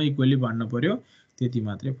 4 वटामा इक्वली बाँड्न पर्यो त्यति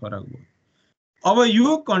मात्रै फरक भयो अब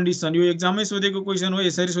यो कन्डिसन यो एक्जाममै सोधेको क्वेशन हो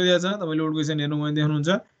यसरी सोधेको छ तपाईले ओल्ड क्वेशन हेर्नु भयो देख्नुहुन्छ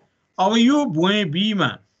अब यो भुइँ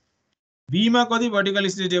बी मा कति भर्टिकल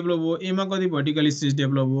स्ट्रेस डेभलप हो ए मा कति भर्टिकल स्ट्रेस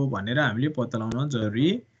डेभलप हो भनेर हामीले पत्ता लगाउन जरुरी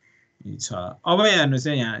छ अब हेर्नुस्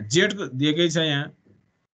यहाँ जेड दिएकै छ यहाँ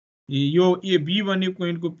यो ए बी भन्ने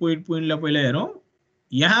पोइन्टको पोइन्टलाई पहिला हेरौं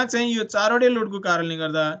यहाँ चाहिँ यो 4 वटै लोडको कारणले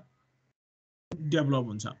गर्दा डेभलप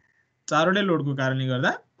हुन्छ 4 वटै लोडको कारणले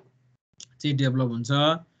गर्दा चाहिँ डेभलप हुन्छ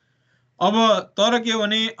अब तर के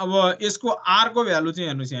भने अब यसको आर को भ्यालु चाहिँ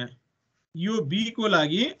हेर्नुस् यहाँ यो बी को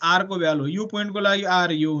लागि आर को भ्यालु यो पोइन्टको लागि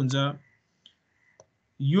आर यो हुन्छ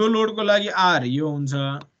यो लोडको लागि आर यो हुन्छ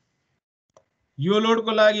यो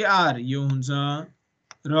लोडको लागि आर यो हुन्छ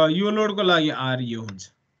र यो लोडको लागि आर यो हुन्छ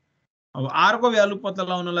अब आर को भ्यालु पत्ता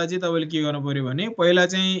लगाउनलाई चाहिँ तपाईले के गर्नु पर्यो भने पहिला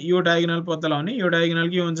चाहिँ यो डायगोनल पत्ता लगाउने यो डायगोनल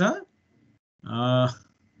के हुन्छ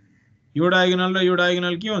यो डायगोनल र यो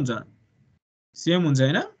डायगोनल के हुन्छ सेम हुन्छ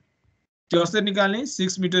हैन त्यो कसरी निकाल्ने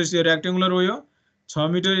 6 मिटर स्क्वायर रेक्टेंगुलर हो यो 6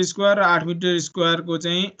 मिटर स्क्वायर र 8 मिटर स्क्वायर को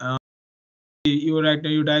चाहिँ यो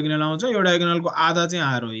डायगोनल आउँछ यो डायगोनलको आधा चाहिँ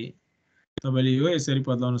आर हो तपाईले यो यसरी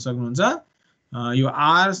पत्ता लगाउन सक्नुहुन्छ यो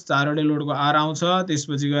आर 4 वटै लोडको आर आउँछ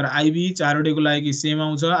त्यसपछि गएर आईबी 4 वटैको लागि सेम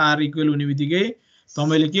आउँछ आर इक्वल हुने बित्तिकै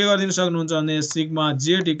तपाईले के गर्दिन सक्नुहुन्छ भने sigma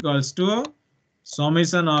Z equals to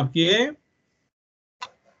summation of के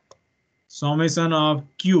समेसन अफ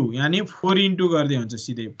क्यू यानी 4 इन्टु गर्दै हुन्छ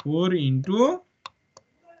सिधै 4 इन्टु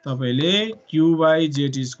तपाईले Q by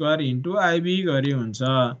Z square into IB गरे हुन्छ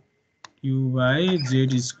Q by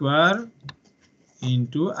Z square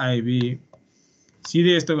into IB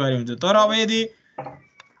सिधै यस्तो गरे हुन्छ। तर अब यदि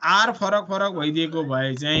आर फरक फरक भइदिएको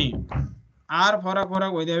भए चाहिँ आर फरक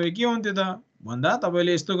फरक भइदिए के हुन्थ्यो त भन्दा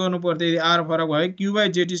तपाईले यस्तो गर्नु पर्थ्यो। यदि आर फरक भयो Q by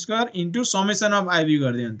Z square into summation of IB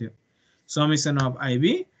गर्दै हुन्थ्यो समेसन अफ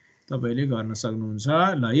आइबी तपाईले गर्न सक्नुहुन्छ।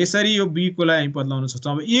 ल यसरी यो बी को लागि बदलाउन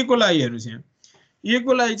सक्छौं। अब ए को लागि हेर्नुस् यहाँ ए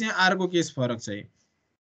को लागि चाहिँ आर को केस फरक छ।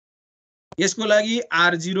 यसको लागि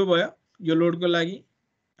आर 0 भयो यो लोडको लागि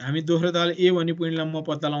हामी दोस्रो ताल ए भन्ने पोइन्टलाई म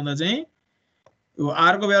पत्ता लगाउँदा चाहिँ यो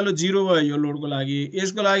आर को भ्यालु 0 भयो यो लोडको लागि।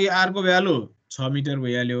 यसको लागि आर को भ्यालु 6 मिटर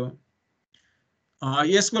भइहाल्यो।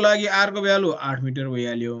 यसको लागि आर को भ्यालु 8 मिटर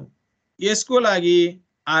भइहाल्यो। यसको लागि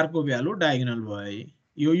आर को भ्यालु डायगोनल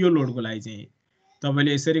भयो यो लोडको लागि चाहिँ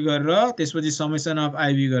तपाईले यसरी गरेर त्यसपछि समेसन अफ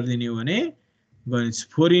आइबी गर्दिने हो भने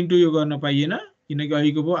 4 इन्टु यो गर्न पाइएन किनकि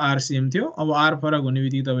अहिलेको पो आर सेम थियो। अब आर फरक हुने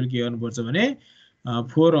बित्तिकै तपाईले के गर्नुपर्छ भने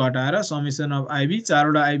 4 हटाएर समेसन अफ आइबी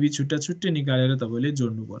चारवटा आइबी छुट्टा छुट्टै निकालेर तपाईले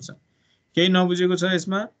जोड्नु पर्छ। केही नबुझेको छ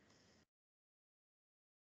यसमा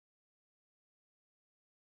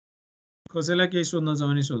कसैलाई केही सोध्न छ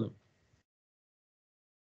भने सोधौ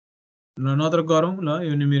ल नत्र गरौँ ल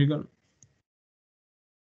यो न्युमेरिकल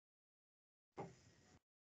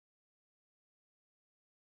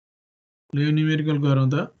गरौँ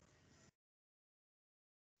त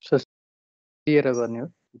दिएर गर्ने हो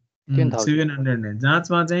 10,000 709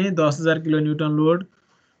 जाँचमा चाहिँ 10,000 किलो न्युटन लोड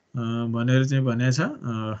भनेर चाहिँ भनेछ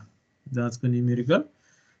जाँचको न्युमेरिकल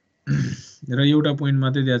र एउटा पोइन्ट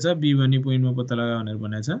मात्रै दिएको छ बी भन्ने पोइन्टमा पत्ता लगा भनेर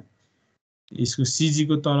भनेछ। यसको सीजी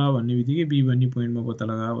को तल भन्ने बित्तिकै बी भन्ने पोइन्टमा पत्ता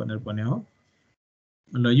लगा भनेर भने हो।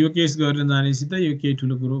 ल यो केस गरेर जानेपछि त यो केही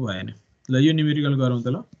ठुलो कुरो भएन। ल यो न्युमेरिकल गरौँ त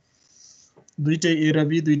ल दुईटै ए र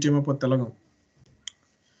बी दुईटैमा पत्ता लगाऊ।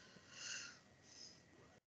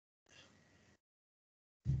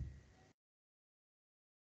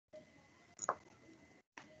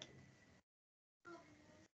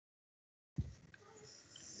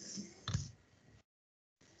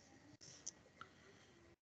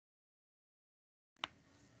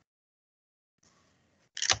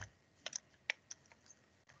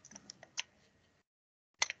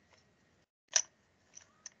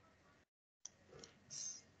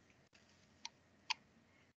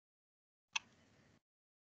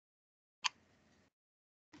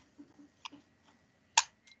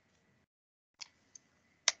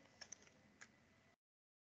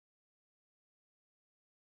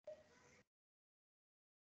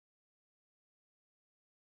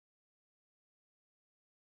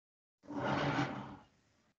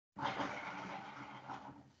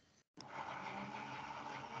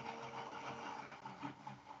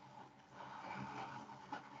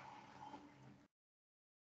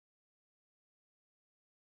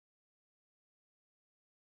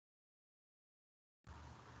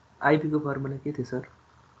 आइपी को फर्मुला के थियो sir?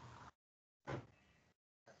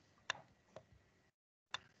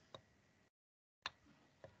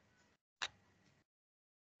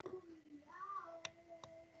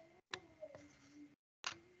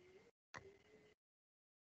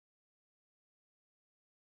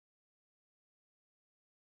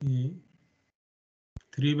 A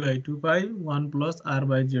 3/2 pie 1 plus R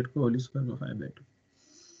by Z को होल स्क्वायर में 5/2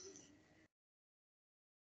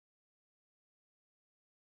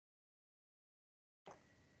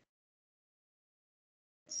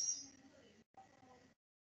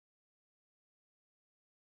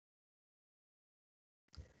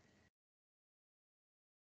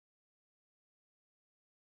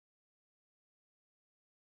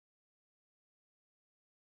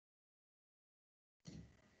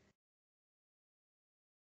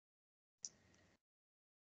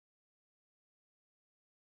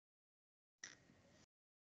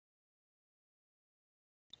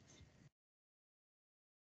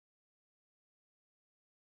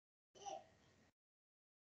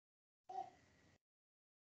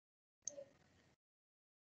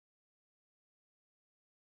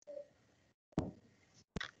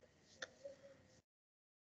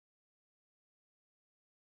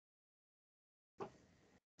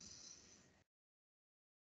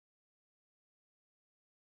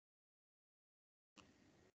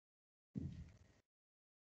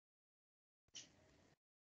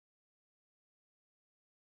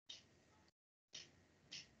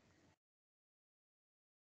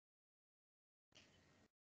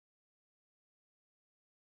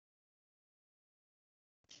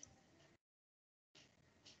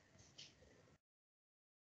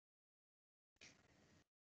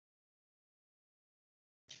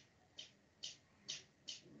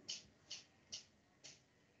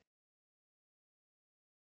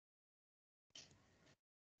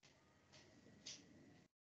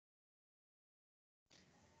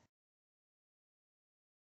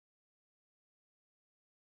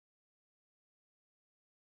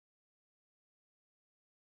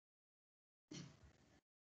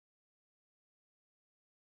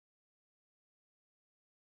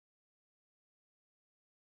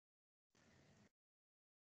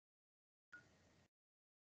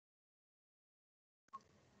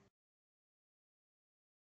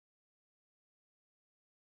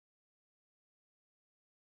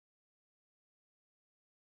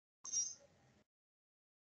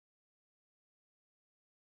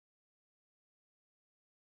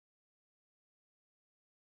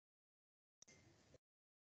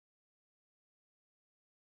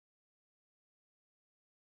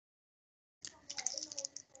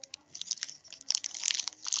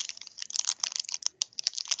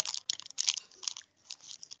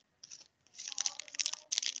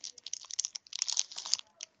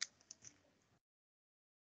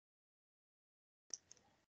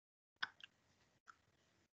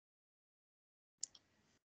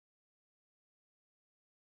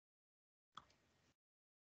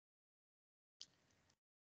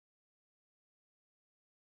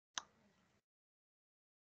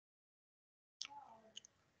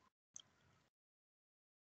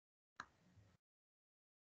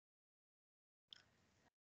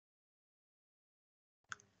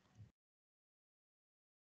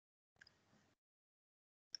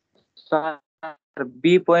 सर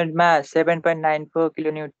बी पोइन्टमा 7.94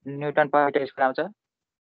 किलो न्युटन पर मिटर स्क्वायर आउँछ।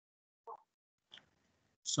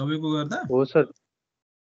 सबैको गर्दा हो सर।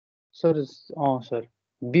 सर सर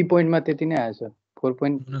बी पोइन्टमा त्यति नै आयो सर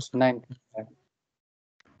 4.9।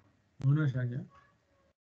 हुन सक्छ।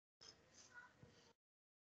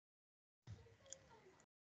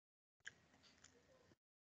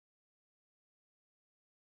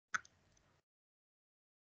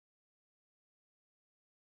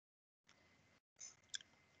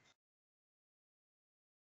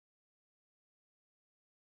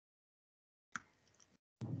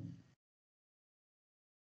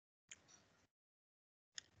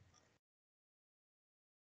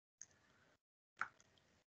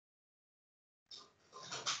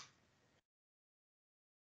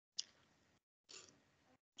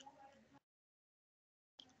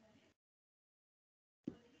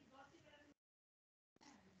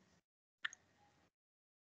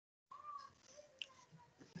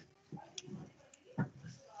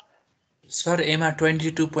 सर एमा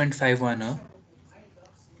 22.51 हो।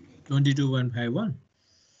 22.51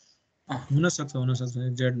 हुन सक्छ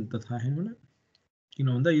जेड त थाहा छैन मलाई, किन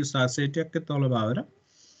भन्दा यो 700 ट्याक्कै तल भएर।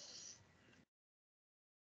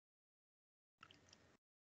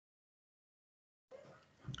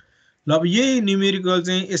 ल अब यही न्युमेरिकल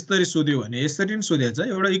चाहिँ यसरी सोध्यो भने यसरी पनि सोधेको छ।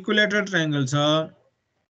 एउटा इक्विलेटरल ट्रायंगल छ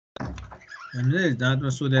हैन, जाँचमा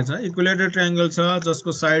सोधेको छ। इक्विलेटरल ट्रायंगल छ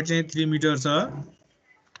जसको साइड चाहिँ 3 मिटर छ।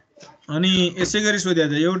 अनि यसै गरी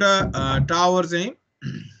सोधेको छ एउटा टावर चाहिँ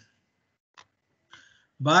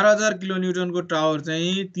 12,000 किलो न्युटनको टावर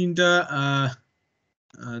चाहिँ तीनटा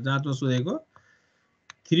जाँचमा सोधेको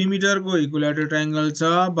 3 मिटरको इक्विलेटरल ट्रायंगल छ।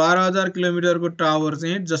 12,000 किलोमिटरको टावर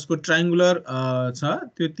चाहिँ जसको ट्रायंगुलर छ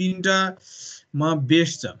त्यो तीनटामा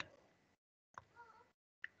बेस छ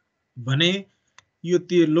भने यो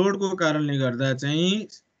त्यो लोडको कारणले गर्दा चाहिँ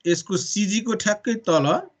यसको सीजी को ठ्याक्कै तल,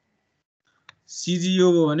 सीजी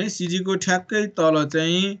यो हो भने सीजी को ठ्याक्कै तल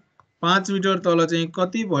चाहिँ 5 मिटर तल चाहिँ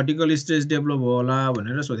कति भर्टिकल स्ट्रेस डेभलप होला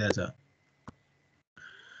भनेर सोधेको छ।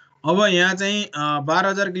 अब यहाँ चाहिँ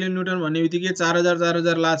 12,000 किलोन्युटन भन्ने बित्तिकै 4,000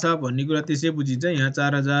 4,000 लाछ भन्ने कुरा त्यसै बुझिन्छ। यहाँ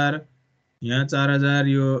 4,000 यहाँ 4,000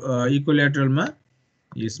 यो इक्विलेटरलमा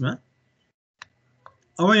यसमा।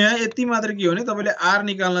 अब यहाँ यति मात्र के हो भने तपाईले आर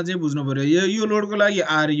निकाल्न चाहिँ बुझ्नु पर्यो। यो लोडको लागि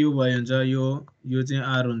आर यो भयो हुन्छ, यो चाहिँ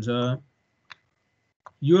आर हुन्छ।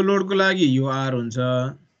 यो लोडको लागि यो आर हुन्छ,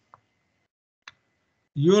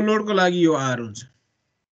 यो लोडको लागि यो आर हुन्छ।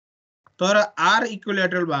 तर आर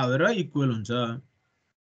इक्विलेटरल भएर इक्वल हुन्छ,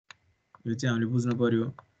 यो चाहिँ हामीले बुझ्नु पर्यो।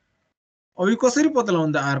 अब यो कसरी पत्ता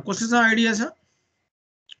लगाउनु त आर? कसैसँग आइडिया छ?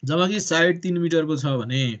 जब कि साइड 3 मिटरको छ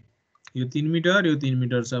भने यो 3 मिटर यो 3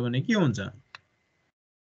 मिटर छ भने के हुन्छ?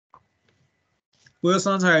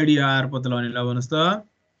 कोसँग छ आइडिया आर पत्ता लगाउने? ल भन्नुस् त।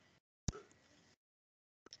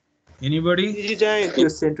 एनीबडी? त्यो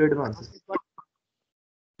सेन्ट्रोइडमा हुन्छ।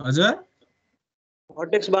 हजुर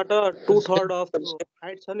भर्टेक्सबाट 2/3 अफ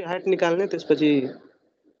हाइट छ नि, हाइट निकाल्ने त्यसपछि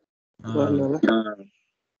गर्ने होला।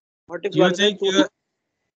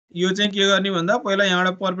 यो चाहिँ के गर्ने भन्दा पहिला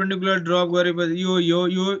यहाँबाट परपेन्डिकुलर ड्रप गरेपछि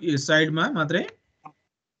यो साइडमा मात्रै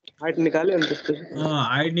हाइट निकाल्यो अनि त्यसपछि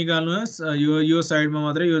हाइट निकाल्नुहोस्। यो साइडमा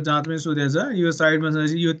मात्रै यो जाँचमै सोधेको छ। यो साइडमा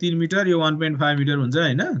यो 3 मिटर यो 1.5 मिटर हुन्छ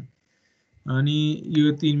हैन, अनि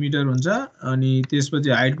यो 3 मिटर हुन्छ। अनि त्यसपछि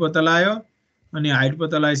हाइट पत्ता लगायो, अनि हाइट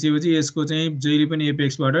पत्ता लगाइसकेपछि यसको चाहिँ जहिले पनि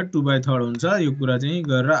एपेक्सबाट 2/3 हुन्छ। यो कुरा चाहिँ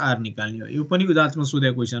गरेर आर निकाल्ने हो। यो पनि जाँचमा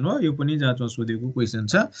सोधेको क्वेशन हो, यो पनि जाँचमा सोधेको क्वेशन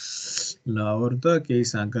छ। ल अरु त केही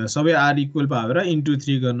शंका? सबै आर इक्वल भएर इन्टु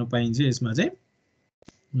 3 गर्न पाइन्छ यसमा चाहिँ।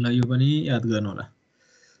 ल यो पनि याद गर्नु होला।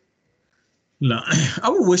 ल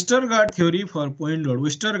अब Westergaard theory for point load.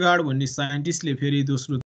 Westergaard भन्ने साइन्टिस्टले फेरि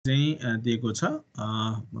दोस्रो चाहिँ दिएको छ,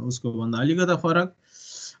 उसको भन्दा अलिकति फरक।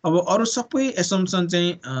 अब अरु सबै एसम्पसन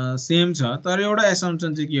चाहिँ सेम छ, तर एउटा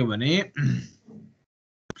एसम्पसन चाहिँ के हो भने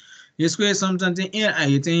यसको एसम्पसन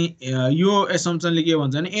चाहिँ यो एसम्पसनले के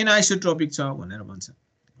भन्छ भने एनआइसोट्रोपिक छ भनेर भन्छ।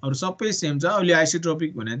 अरु सबै सेम छ। अहिले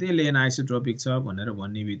आइसोट्रोपिक भने चाहिँ यसले एनआइसोट्रोपिक छ भनेर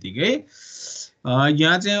भन्ने बित्तिकै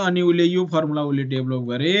यहाँ चाहिँ अनि उसले यो फर्मुला उसले डेभलप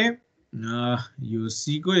गरे। यो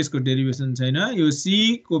सी को यसको डेरिभेसन छैन, यो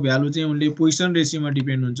सी को भ्यालु चाहिँ उनले पोइसन रेशियोमा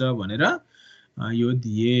डिपेन्ड हुन्छ भनेर यो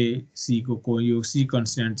दिए। सी को यो सी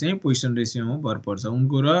कन्स्ट्यान्ट चाहिँ पोइसन रेशियोमा भर पर्छ।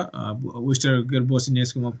 उनको र वेस्टरगार्ड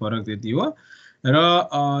बोसिनेसकोमा फरक त्यति हो। र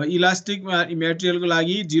इलास्टिक मटेरियलको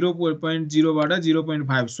लागि 0.0 बाट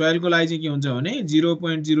 0.5, सोइलको लागि चाहिँ के हुन्छ भने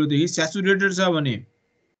 0.0 देखि स्याचुरेटेड छ भने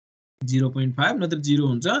 0.5 नत्र 0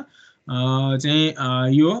 हुन्छ। चाहिँ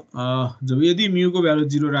यो जब यदि म्यू को भ्यालु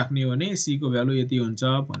 0 राख्ने हो भने सी को भ्यालु यति हुन्छ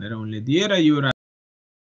भनेर उनले दिए। र यो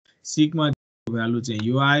सिग्मा को भ्यालु चाहिँ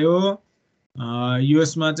यो आयो,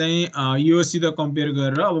 यसमा चाहिँ योसित कम्पेयर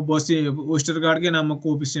गरेर अब वेस्टरगार्डकै नाममा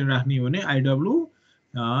कोएफिसिएन्ट राख्ने हो भने आइडब्ल्यू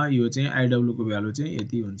यो चाहिँ आइडब्ल्यू को भ्यालु चाहिँ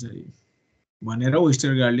यति हुन्छ भनेर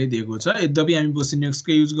वेस्टरगार्डले दिएको छ। यद्यपि हामी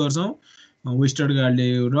बोसिनेक्सकै युज गर्छौँ, वेस्टरगार्डले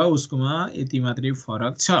र उसकोमा यति मात्रै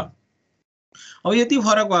फरक छ। अब यति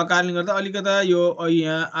फरक भएको कारणले गर्दा अलिकता यो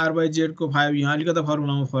यहाँ r/z को 5 यहाँ अलिकता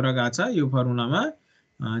फर्मुलामा फरक आएको छ। यो फर्मुलामा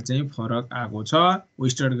चाहिँ फरक आएको छ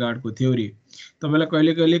वेस्टरगार्डको थ्योरी। तपाईलाई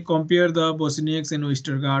कहिले कहिले कम्पेयर द बोसिनेक्स एन्ड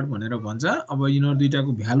वेस्टरगार्ड भनेर भन्छ। अब यिनीहरू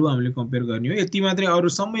दुईटाको भ्यालु हामीले कम्पेयर गर्ने हो, यति मात्रै, अरु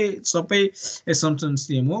सबै एसम्पसन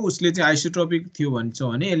सेम हो। उसले चाहिँ आइसोट्रोपिक थियो भन्छ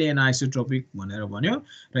भने यसले एनआइसोट्रोपिक भनेर भन्यो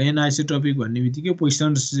र एनआइसोट्रोपिक भन्ने बित्तिकै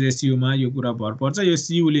पोइसन्स रेसियोमा यो कुरा भर पर्छ। यो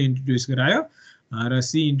सी उले इन्ट्रोड्युस गरायो र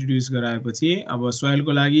सी इन्ट्रोड्युस गराएपछि अब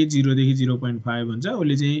सोइलको लागि 0 देखि 0.5 हुन्छ।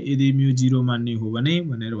 उसले चाहिँ यदि म्यू 0 मान्ने हो भने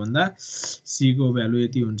भनेर भन्दा सी को भ्यालु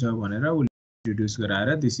यति हुन्छ भनेर उसले इन्ट्रोड्युस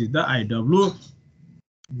गराएर दिस इज द आइडब्ल्यू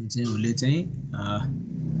चाहिँ उसले चाहिँ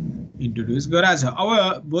इन्ट्रोड्युस गराछ।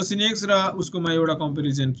 अब बोसिनेक्स र उसकोमा एउटा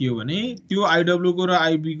कम्पेरिजन के हो भने त्यो आइडब्ल्यू को र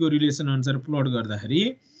आइबी को रिलेसन अनुसार प्लट गर्दाखेरि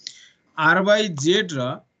r/z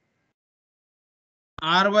र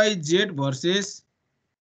r/z भर्सेस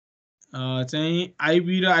चाहिँ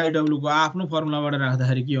आइबी र आइडब्ल्यू को आफ्नो फर्मुलाबाट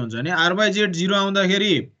राख्दाखेरि के हुन्छ भने r/z 0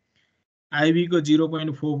 आउँदाखेरि आइबी को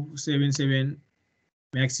 0.477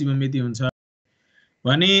 म्याक्सिमम यति हुन्छ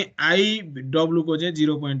भने आइडब्ल्यू को चाहिँ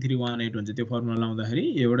 0.318 हुन्छ त्यो फर्मुला लाउँदाखेरि।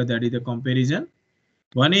 एउटा द्याट इज द कम्पेरिजन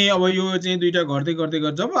भने अब यो चाहिँ दुईटा घट्दै गर्दै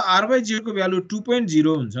गर्छ। जब r/z को भ्यालु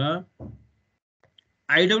 2.0 हुन्छ,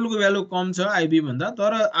 आइडब्ल्यू को भ्यालु कम छ आइबी भन्दा,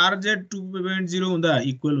 तर rz 2.0 हुँदा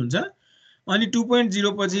इक्वल हुन्छ अनि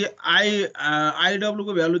 2.0 पछि आइडब्ल्यू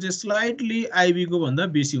को भ्यालु चाहिँ स्लाइटली आइबी को भन्दा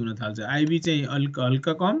बेसी हुन थाल्छ। आइबी चाहिँ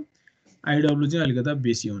हल्का कम, आइडब्ल्यू चाहिँ अलिकता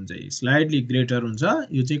बेसी हुन्छ, स्लाइटली ग्रेटर हुन्छ।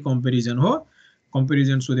 यो चाहिँ कम्पेरिजन हो।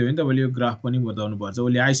 कम्पेरिजन सोध्यो भने तपाईले यो ग्राफ पनि बताउनु पर्छ।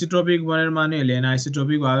 उसले आइसोट्रोपिक भनेर मान्यो, यसले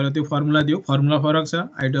एनआइसोट्रोपिक भएर त्यो फर्मुला दियो। फर्मुला फरक छ।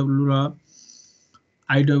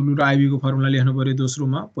 आइडब्ल्यू र आइबी को फर्मुला लेख्नु पर्यो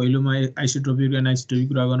दोस्रोमा, पहिलोमा आइसोट्रोपिक र एनआइसोट्रोपिक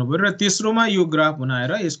कुरा गर्नु पर्यो र तेस्रोमा यो ग्राफ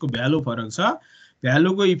बनाएर यसको भ्यालु फरक छ।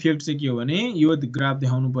 भ्यालुको इफेक्ट चाहिँ के हो भने यो ग्राफ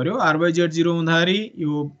देखाउनु पर्यो। r/z 0 हुँदाखेरि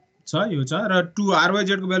यो छ र 2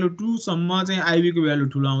 r/z को भ्यालु 2 सम्म चाहिँ आइबी को भ्यालु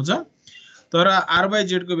ठुलो आउँछ, तर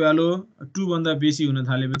r/z को भ्यालु 2 भन्दा बेसी हुन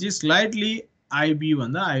थालेपछि स्लाइटली आइबी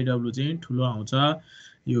भन्दा आइडब्ल्यू चाहिँ ठुलो आउँछ।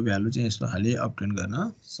 यो भ्यालु चाहिँ यस्तो खाली अब्टेन गर्न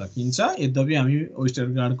सकिन्छ। यद्यपि हामी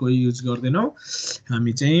वेस्टरगार्डको युज गर्दैनौँ,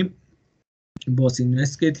 हामी चाहिँ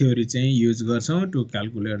बोसिनेक्सकै थ्योरी चाहिँ युज गर्छौँ टु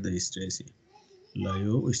क्याल्कुलेट द स्ट्रेस। ल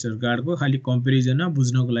यो वेस्टरगार्डको खाली कम्पेरिजन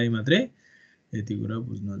बुझ्नको लागि मात्रै यति कुरा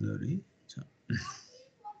बुझ्न जरुरी छ।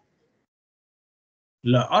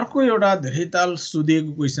 ल अर्को एउटा धेरै ताल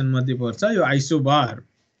सोधिएको क्वेशन मध्ये पर्छ यो आइसोबार।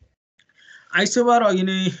 आइसोबार अघि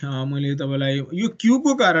नै मैले तपाईलाई यो क्यू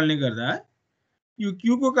को कारणले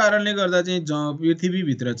गर्दा चाहिँ पृथ्वी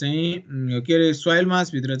भित्र चाहिँ के रे सोइल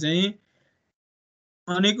मास भित्र चाहिँ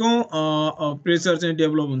अनेकौं प्रेसर चाहिँ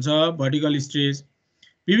डेभलप हुन्छ, भर्टिकल स्ट्रेस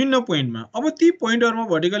विभिन्न पोइन्टमा। अब ती पोइन्टहरुमा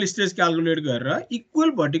भर्टिकल स्ट्रेस क्याल्कुलेट गरेर इक्वल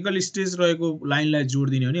भर्टिकल स्ट्रेस रहेको लाइनलाई जोड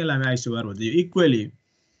दिने हो नि यसलाई हामी आइसोबार भन्छ। इक्वली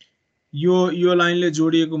यो लाइनले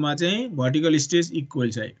जोडिएकोमा चाहिँ भर्टिकल स्ट्रेस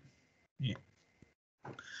इक्वल छ,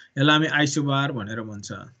 यसलाई हामी आइसोबार भनेर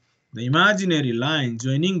भन्छ। The imaginary line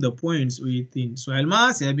joining the points within soil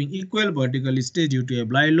mass having equal vertical stress due to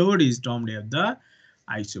applied load is termed as the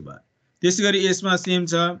isobar. त्यसैगरी यसमा सेम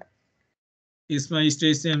छ, यसमा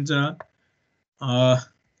स्ट्रेस सेम छ,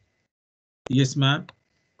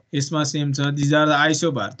 यसमा सेम छ। This are the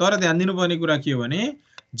isobar. तर ध्यान दिनुपर्ने कुरा के हो भने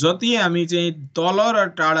जति हामी चाहिँ तल र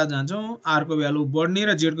टाढा जान्छौं r को भ्यालु बढ्ने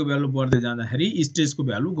र z को भ्यालु बढ्दै जाँदाखेरि स्ट्रेस को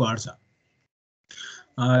भ्यालु घट्छ।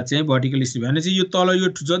 चाहिँ भर्टिकल स्ट्रेस भने चाहिँ यो तल यो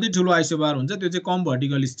जति ठुलो आइसोबार हुन्छ त्यो चाहिँ कम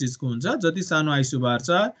भर्टिकल स्ट्रेसको हुन्छ। जति सानो आइसोबार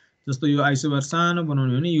छ, जस्तो यो आइसोबार सानो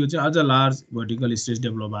बनाउने भने यो चाहिँ अझ लार्ज भर्टिकल स्ट्रेस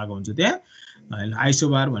डेभलप भएको हुन्छ। त्यहाँ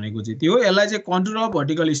आइसोबार भनेको चाहिँ त्यो। यसलाई चाहिँ कन्टुर अफ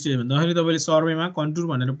भर्टिकल स्ट्रेस भन्दाखेरि तपाईले सर्वेमा कन्टुर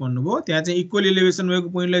भनेर पढ्नुभयो, त्यहाँ चाहिँ इक्वल एलिभेसन भएको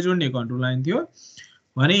पोइन्टलाई जोड्ने कन्टुर लाइन थियो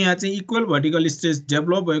भने यहाँ चाहिँ इक्वल भर्टिकल स्ट्रेस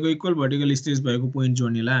डेभलप भएको, इक्वल भर्टिकल स्ट्रेस भएको पोइन्ट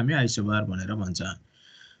जोड्नेलाई हामी आइसोबार भनेर भन्छ।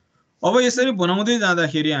 अब यसरी बनाउँदै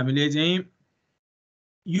जाँदाखेरि हामीले चाहिँ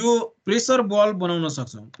यो प्रेसर बल बनाउन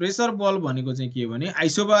सक्छौं। प्रेसर बल भनेको चाहिँ के हो भने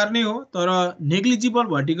आइसोबार नै हो, तर नेग्लिजिबल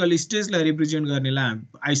भर्टिकल स्ट्रेसलाई रिप्रेजेन्ट गर्नेलाई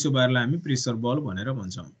आइसोबारलाई हामी प्रेसर बल भनेर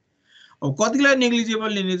भन्छौं। अब कतिलाई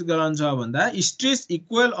नेग्लिजिबल लिमिट गराउँछ भन्दा stress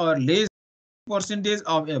equal or lace percentage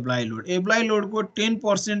of apply load. Apply लोडको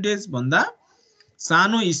 10% भन्दा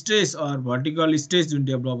सानो स्ट्रेस अर भर्टिकल स्ट्रेस जुन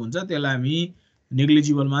डेभलप हुन्छ त्यसलाई हामी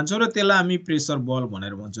नेग्लिजिबल मान्छौं र त्यसलाई हामी प्रेसर बल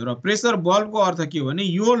भनेर भन्छौं। र प्रेसर बलको अर्थ के हो भने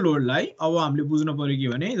यो लोडलाई अब हामीले बुझ्नु पर्यो के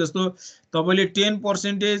भने जस्तो तपाईले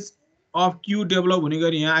 10% अफ क्यू डेभलप हुने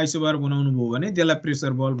गरी यहाँ आइसोबार बनाउनु भयो भने त्यसलाई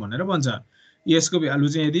प्रेसर बल भनेर भन्छ। यसको भ्यालु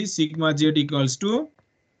चाहिँ यदि सिग्मा जेड इक्वल्स टु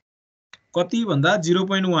कति भन्दा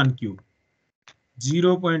 0.1 क्युब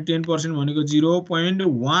 0.10% भनेको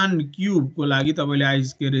 0.1 क्युब को लागि तपाईले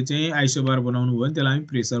आइसोबार बनाउनु भयो भने त्यसलाई हामी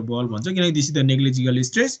प्रेसर बल भन्छ किनकि this is the negligible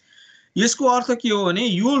stress. यसको अर्थ के हो भने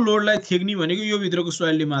यो लोडलाई थेक्ने भनेको यो भित्रको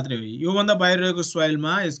सोइलले मात्रै हो, यो भन्दा बाहिर रहेको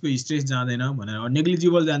सोइलमा यसको स्ट्रेस जाँदैन भनेर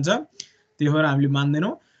नेग्लिजिबल जान्छ, त्यही भएर हामीले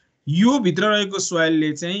मान्दैनौँ। यो भित्र रहेको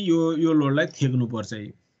सोइलले चाहिँ यो लोडलाई थेक्नु पर्छ।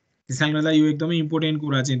 त्यसैले गर्दा यो एकदमै इम्पोर्टेन्ट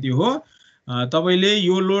कुरा चाहिँ त्यो हो। तपाईले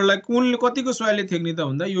यो लोडलाई कुन कतिको सोइलले थेक्ने त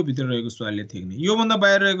भन्दा यो भित्र रहेको सोइलले थेक्ने, यो भन्दा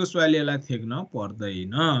बाहिर रहेको सोइलले यसलाई थेक्न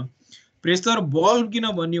पर्दैन। प्रेसर बल्ब किन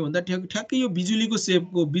भन्यो भन्दा ठ्याक्कै यो बिजुलीको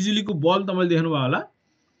सेपको बिजुलीको बल्ब तपाईले देख्नुभयो होला,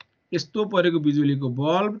 यस्तो परेको बिजुलीको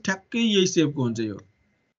बल्ब ठ्याक्कै यही सेपको हुन्छ। यो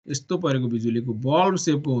यस्तो परेको बिजुलीको बल्ब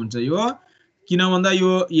सेपको हुन्छ यो, किन भन्दा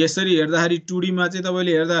यो यसरी हेर्दाखेरि 2D मा चाहिँ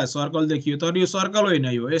तपाईले हेर्दा सर्कल देखियो, तर यो सर्कल होइन,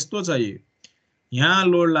 यो यस्तो छ। यहाँ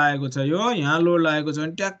लोड लागेको छ, यहाँ लोड लागेको छ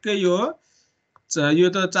भने ट्याक्कै यो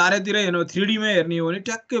त चारैतिर हेर्नु 3D मा हेर्ने हो भने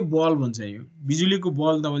ट्याक्कै बल्ब हुन्छ। यो बिजुलीको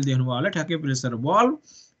बल्ब तपाईले देख्नुभयो होला, ट्याक्कै प्रेसर बल्ब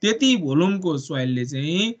त्यति भोल्युमको सोइलले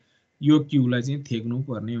चाहिँ यो क्युलाई चाहिँ थेक्नु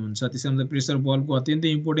पर्ने हुन्छ। त्यसैले प्रेसर बल्बको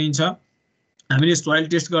अत्यन्तै इम्पोर्टेन्ट छ। हामीले सोइल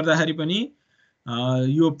टेस्ट गर्दाखेरि पनि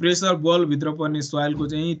यो प्रेसर बल्ब भित्र पर्ने सोइलको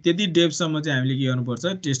चाहिँ त्यति डेप्थसम्म चाहिँ हामीले के गर्नुपर्छ,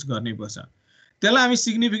 टेस्ट गर्नै पर्छ। त्यसलाई हामी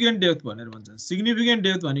सिग्निफिकेन्ट डेप्थ भनेर भन्छौँ। सिग्निफिकेन्ट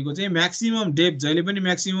डेप्थ भनेको चाहिँ म्याक्सिमम डेप्थ, जहिले पनि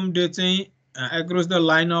म्याक्सिमम डेप्थ चाहिँ across the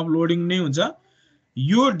line of loading नै हुन्छ।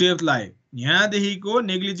 यो डेप्थलाई यहाँदेखिको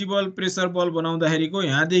नेग्लिजिबल प्रेसर बल्ब बनाउँदाखेरिको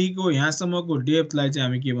यहाँदेखिको यहाँसम्मको डेप्थलाई चाहिँ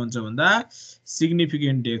हामी के भन्छौँ भन्दा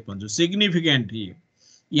सिग्निफिकेन्ट डेप्थ भन्छौँ। सिग्निफिकेन्ट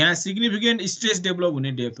यहाँ सिग्निफिकेन्ट स्ट्रेस डेभलप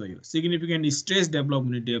हुने डेप्थ हो, यो सिग्निफिकेन्ट स्ट्रेस डेभलप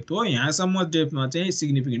हुने डेप्थ हो। यहाँसम्म डेप्थमा चाहिँ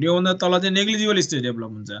सिग्निफिकेन्ट, योभन्दा तल चाहिँ नेग्लिजिबल स्ट्रेस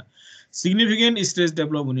डेभलप हुन्छ। सिग्निफिकेन्ट स्ट्रेस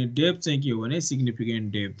डेभलप हुने डेप्थ चाहिँ के हो भने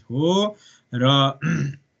सिग्निफिकेन्ट डेप्थ हो। र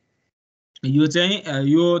यो चाहिँ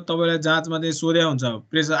यो तपाईलाई जाँचमा चाहिँ सोध्या हुन्छ,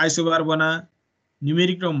 प्रेसर आइसोबार बना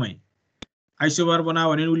न्युमेरिक टर्ममै आइसोबार बना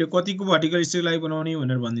भन्यो भने उसले कतिको भर्टिकल स्ट्रेसलाई बनाउने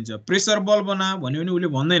भनेर भनिदिन्छ। प्रेसर बल बना भन्यो भने उसले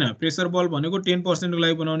भन्दैन, प्रेसर बल भनेको 10% को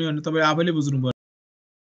लागि बनाउने भनेर तपाईले आफैले बुझ्नु पर्छ।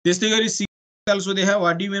 त्यस्तै गरी सिग्निफिकेन्ट सोधेको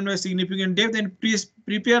what do you mean by significant depth and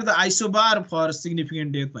prepare the isobar for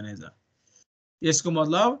significant depth भनेछ। यसको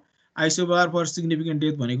मतलब आइसोबार फर सिग्निफिकेन्ट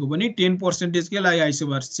डेप्थ भनेको पनि 10% के लागि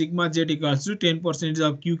isobar sigma Z equals to 10%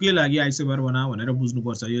 of Q के लागि आइसोबार बना भनेर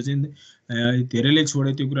बुझ्नुपर्छ। यो चाहिँ धेरैले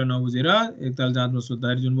छोडे त्यो कुरा नबुझेर एकताल जाँचमा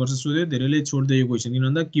सोद्धाखेरि जुन वर्ष सोध्यो धेरैले छोड्दै यो क्वेसन, किन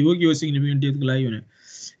भन्दा के हो सिग्निफिकेन्ट डेप्थको लागि भने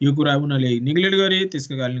यो कुरा उनीहरूले नेग्लेक्ट गरे।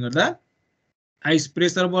 त्यसको कारणले गर्दा आइस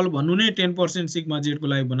प्रेसर बल भन्नु नै 10% सिग्मा जेडको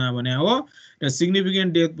लागि बना भने हो, र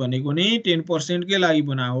सिग्निफिकेन्ट डेप्थ भनेको नै 10% के लागि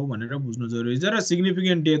बना हो भनेर बुझ्नु जरुरी छ। र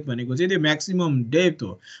सिग्निफिकेन्ट डेप्थ भनेको चाहिँ त्यो म्याक्सिमम डेप्थ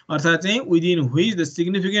हो, अर्थात् चाहिँ within which the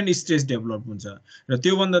significant stress develop हुन्छ, र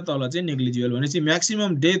त्यो भन्दा तल चाहिँ नेग्लिजिबल भनेपछि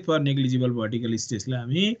maximum depth for negligible vertical स्ट्रेसलाई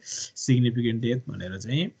हामी सिग्निफिकेन्ट डेप्थ भनेर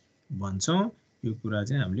चाहिँ भन्छौँ। यो कुरा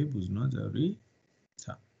चाहिँ हामीले बुझ्न जरुरी छ।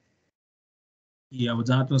 अब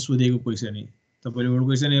जाँचमा सोधेको क्वेसन है, तपाईले एउटा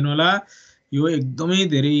क्वेसन हेर्नु होला, यो एकदमै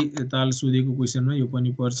धेरै ताल सोधेको क्वेसनमा यो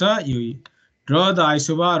पनि पर्छ। यो draw the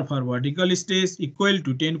isobar for vertical stress equal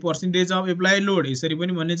to 10% of applied load, यसरी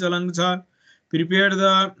पनि भन्ने चलन छ। Prepare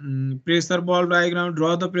the pressure ball diagram,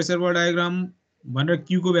 draw the pressure ball diagram भनेर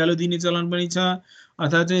क्यू को भ्यालु दिने चलन पनि छ,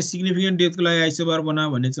 अर्थात् चाहिँ सिग्निफिकेन्ट डेप्थको लागि आइसोबार बना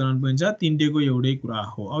भन्ने चलन पनि छ। तीनटेको एउटै कुरा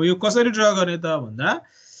हो। अब यो कसरी ड्र गर्ने त भन्दा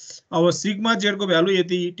अब सिग्मा जेडको भ्यालु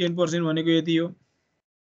यति, 10% भनेको यति हो।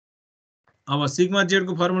 अब सिग्मा जेड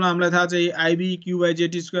को फर्मुला हामीलाई थाहा छ, IB Q by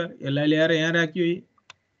Z square, यसलाई ल्याएर यहाँ राख्यो,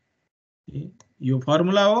 यो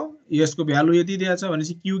फर्मुला हो। यसको भ्यालु यति दिएको छ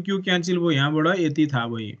भनेपछि क्यू क्यू क्यान्सल भयो, यहाँबाट यति थाहा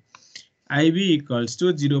भयो, IB equals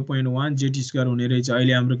to 0.1 Z square हुने रहेछ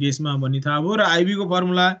अहिले हाम्रो केसमा भन्ने थाहा भयो। र आइबी को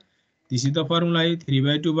formula this is the formula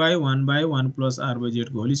 3/2 by 1/1 plus R by Z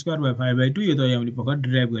को होल स्क्वायर बाई 5/2, यो त हामीले भर्खर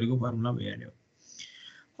डिराइभ गरेको फर्मुला भइहाल्यो।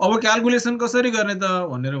 अब क्याल्कुलेसन कसरी गर्ने त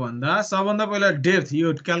भनेर भन्दा सबभन्दा पहिला डेप्थ,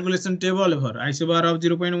 यो calculation table for isobar of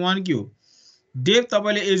 0.1 Q depth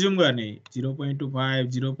तपाईले एज्युम गर्ने 0.25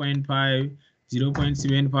 0.5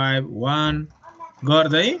 0.75 1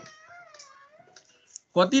 गर्दै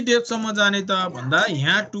कति डेप्थसम्म जाने त भन्दा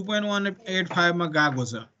यहाँ 2.185 मा गएको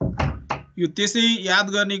छ। यो त्यसै याद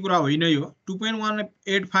गर्ने कुरा होइन, यो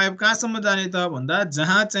 2.185 कहाँसम्म जाने त भन्दा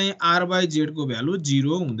जहाँ चाहिँ आर बाई जेड को भ्यालु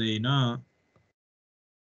 0 हुँदैन।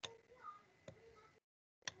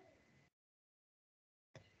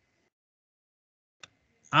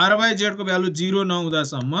 आर बाई जेड को भ्यालु 0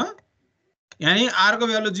 नहुँदासम्म, यानी आर को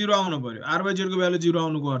भ्यालु 0 आउनु पर्यो, आर बाई जेड को भ्यालु 0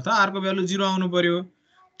 आउनुको अर्थ आर को भ्यालु 0 आउनु पर्यो।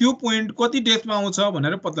 त्यो पोइन्ट कति डेप्थमा आउँछ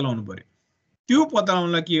भनेर पत्ता लगाउनु पर्यो। त्यो पत्ता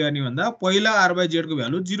लगाउनलाई के गर्ने भन्दा पहिला आर बाई जेड को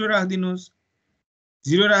भ्यालु 0 राखिदिनुस्,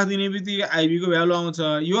 0 राखिदिने बित्तिकै आइबी को भ्यालु आउँछ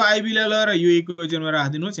यो आइबी लाई लगेर यो इक्वेसनमा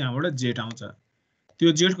राखिदिनुस् यहाँबाट जेड आउँछ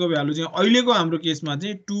त्यो जेड को भ्यालु चाहिँ अहिलेको हाम्रो केसमा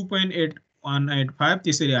चाहिँ 2.8185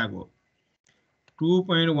 त्यसरी आको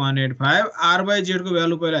 2.185 r by z को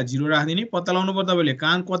भ्यालु पहिला 0 राखिदिने पत्ता लगाउनु पर्छ तपाईले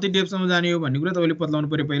कहाँ कति डेप्थसम्म जाने हो भन्ने कुरा तपाईले पत्ता लगाउनु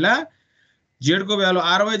पर्यो पहिला z को भ्यालु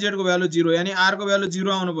r by z को भ्यालु 0 यानी r को भ्यालु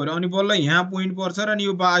 0 आउनु पर्यो अनि बल्ल यहाँ पोइन्ट पर्छ र अनि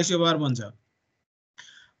यो आइसोबार बन्छ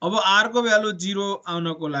अब r को भ्यालु 0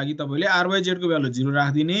 आउनको लागि तपाईले r by z को भ्यालु 0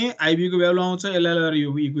 राखिदिने ib को भ्यालु आउँछ यसलाई लगेर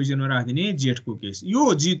यो इक्वेसनमा राखिदिने z को केस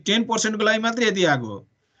यो 10% को लागि मात्र यति आको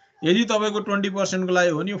यदि तपाईको 20% को लागि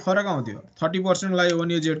हो नि यो फरक आउँथ्यो 30% को लागि हो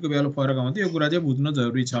नि यो z को भ्यालु फरक आउँथ्यो यो कुरा चाहिँ बुझ्न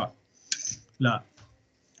जरुरी छ ल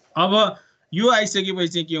अब यो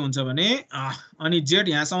आइसकेपछि चाहिँ के हुन्छ भने अनि z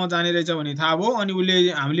यहाँसम्म जाने रहेछ भने थाहा भयो अनि उले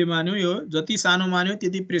हामीले मान्यो यो जति सानो मान्यो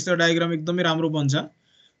त्यति प्रेसर डायग्राम एकदमै राम्रो बन्छ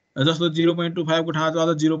जस्तो 0.25 को ठाउँमा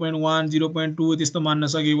अझ 0.1 0.2 त्यस्तो मान्न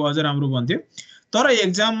सकेको अझ राम्रो बन्थ्यो तर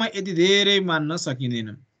एक्जाममा यति धेरै मान्न सकिँदैन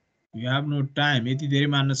यु हैव नो टाइम यति धेरै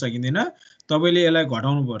मान्न सकिँदैन तपाईले यसलाई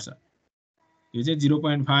घटाउनु पर्छ यो चाहिँ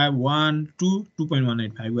 0.5 1 2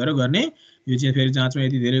 2.185 गरेर गर्ने यो चाहिँ फेरि जाँचमा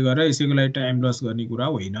यति धेरै गरेर यसैको लागि टाइम लस गर्ने कुरा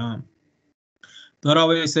होइन तर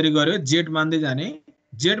अब यसरी गर्यो जेड मान्दै जाने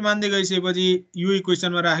जेड मान्दै गइसकेपछि यो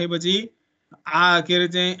इक्वेसनमा राखेपछि के रे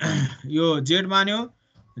चाहिँ यो जेड मान्यो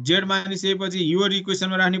जेड मानिसकेपछि यो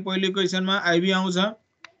इक्वेसनमा राख्ने पहिलो इक्वेसनमा आइबी आउँछ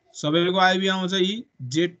सबैको आइबी आउँछ यी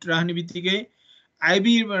जेड राख्ने बित्तिकै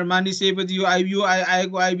आइबी मानिसकेपछि यो आइबी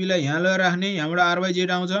आएको आइबी लाई यहाँ लगेर राख्ने यहाँबाट आर बाइ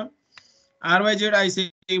जेड आउँछ आर बाइ जेड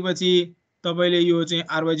आइसकेपछि तपाईले यो चाहिँ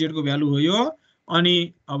आर बाइ जेड को भ्यालु हो यो अनि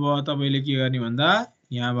अब तपाईले के गर्ने भन्दा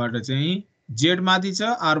यहाँबाट चाहिँ जेड माथि छ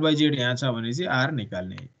आर बाइ जेड यहाँ छ भने चाहिँ आर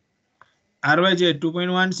निकाल्ने आर बाइ जेड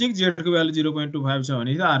 2.16 जेड को भ्यालु 0.25 छ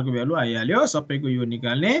भने चाहिँ आर को भ्यालु आइहाल्यो सबैको यो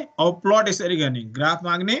निकाल्ने अब प्लट यसरी गर्ने ग्राफ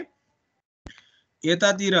माग्ने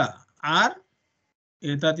यतातिर आर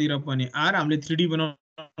यतातिर पनि आर हामीले 3D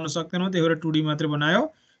बनाउन सक्दैनौं त्यही भएर 2D मात्र बनायो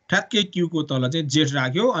ठ्याक्कै क्यू को तल चाहिँ जेड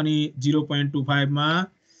राख्यो अनि 0.25 मा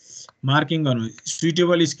मार्किङ गर्नु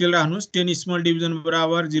सुइटेबल स्केल राख्नुस् 10 स्मल डिभिजन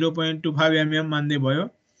बराबर 0.25 mm मान्दै भयो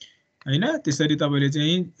हैन त्यसरी तपाईले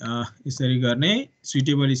चाहिँ यसरी गर्ने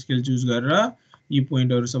सुइटेबल स्केल चुज गरेर यी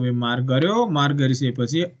पोइन्टहरु सबै मार्क गर्यो मार्क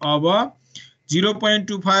गरिसकेपछि अब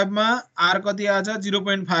 0.25 मा आर कति आछ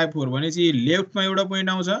 0.54 भनेपछि लेफ्टमा एउटा पोइन्ट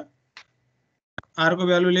आउँछ आर को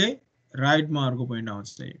भ्यालुले राइटमा अर्को पोइन्ट आउँछ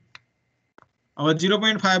अब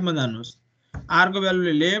 0.5 मा जानुस् आर को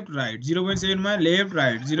भ्यालुले लेफ्ट राइट 0.7 मा लेफ्ट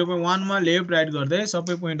राइट 0.1 मा लेफ्ट राइट गर्दै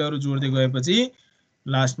सबै पोइन्टहरु जोड्दै गएपछि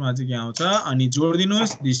लास्टमा चाहिँ के आउँछ अनि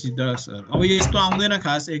जोड्दिनुस् दिस इज द सर अब यो यस्तो आउँदैन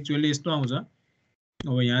खास एक्चुअली यस्तो आउँछ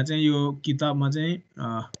अब यहाँ चाहिँ यो किताबमा चाहिँ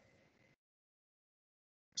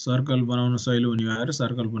सर्कल बनाउन सजिलो हुने भएर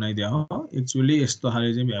सर्कल बनाइदिया हो एक्चुअली यस्तो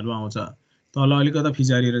खाले चाहिँ भ्यालु आउँछ तल अलिकता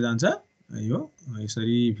फिजारिएर जान्छ यो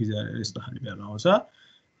यसरी फिजारेर यस्तो खाले भ्यालु आउँछ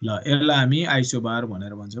ल यसलाई हामी आइसोबार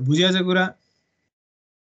भनेर भन्छ बुझिया छ कुरा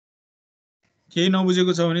केही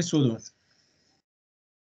नबुझेको छ भने सोधौ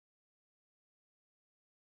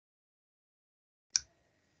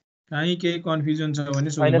कहीं केही कन्फ्युजन छ भने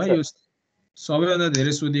सोध्नुमा यो सबैभन्दा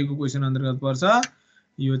धेरै सोधिएको क्वेशन अन्तर्गत पर्छ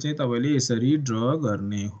यो चाहिँ तपाईले यसरी ड्र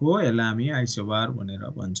गर्ने हो यसलाई हामी आइसोबार भनेर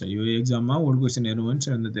भन्छ यो एक्जाममा वर्ड क्वेशन हेर्नु भने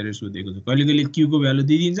सबैभन्दा धेरै सोधिएको छ कहिले कहिले क्यू को भ्यालु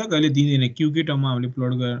दिइदिन्छ कहिले दिँदैन क्यू के टर्ममा हामीले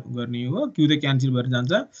प्लट गर्ने हो क्यू त क्यान्सल भएर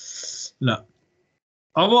जान्छ ल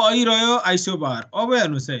अब आइरह्यो आइसोबार अब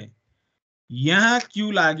हेर्नुस् है यहाँ क्यू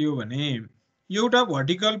लाग्यो भने एउटा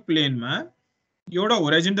भर्टिकल प्लेनमा एउटा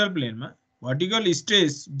होराइजन्टल प्लेनमा vertical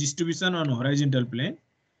stress distribution on होराइजन्टल plain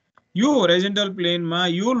यो होराइजन्टल प्लेनमा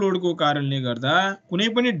यो लोड को कारणले गर्दा कुनै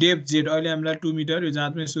पनि डेप्थ जेड अहिले हामीलाई 2 मिटर यो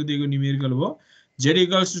जाँचमा सोधिएको न्युमेरिकल हो जेड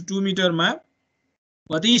इक्वल्स टु 2 मिटर मा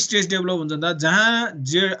कति स्ट्रेस डेभलप हुन्छ त जहाँ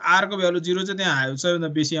जेड आर को भ्यालु 0 छ त्यहाँ सबैभन्दा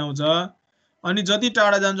बेसी आउँछ अनि जति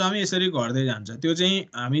टाढा जान्छौं हामी यसरी घट्दै जान्छ त्यो चाहिँ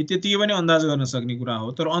हामी त्यतिकै पनि अन्दाज गर्न सक्ने कुरा हो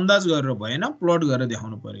तर अन्दाज गरेर भएन प्लट गरेर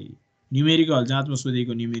देखाउनु पर्यो न्युमेरिकल जाँचमा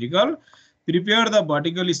सोधिएको numerical prepare the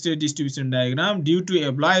vertical stress distribution diagram due to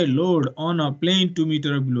applied load on a plane 2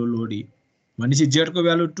 meter below load भनेपछि z को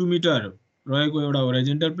भ्यालु 2 मिटर रहेको एउटा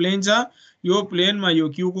होराइजन्टल प्लेन छ यो प्लेनमा यो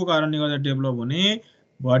q को कारणले गर्दा डेभलप हुने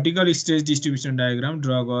vertical stress distribution diagram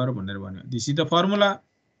draw गर भनेर भन्यो दिस इज द फर्मुला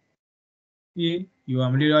यो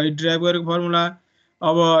हामीले अहिले ड्राइभ गरेको फर्मुला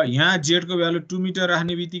अब यहाँ z को भ्यालु 2 मिटर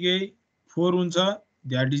राख्ने बित्तिकै 4 हुन्छ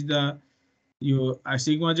दैट इज द यो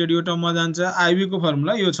सिग्मा z यो टर्ममा जान्छ आइबी को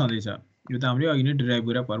फर्मुला यो छँदैछ यो त हामीले अघि नै ड्राइभ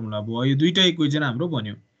गरेको फर्मुला भयो यो दुईटा इक्वेसन हाम्रो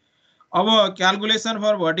बन्यो अब क्याल्कुलेसन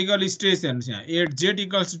फर भर्टिकल स्ट्रेस हेर्नुस् यहाँ एट z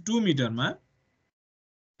इक्वल्स 2 मिटर मा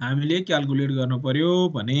हामीले क्याल्कुलेट गर्न पर्यो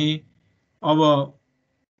भने अब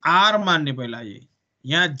r मान्ने पहिला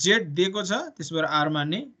यहाँ जेड दिएको छ त्यसबाट आर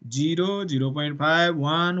मान्ने 0 0.5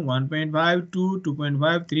 1 1.5 2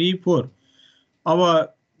 2.5 3 4 अब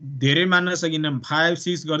धेरै मान्न सकिन्न 5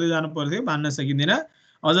 6 गर्दै जानु पर्थ्यो मान्न सकिँदैन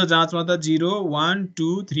अझ जाँचमा त 0 1 2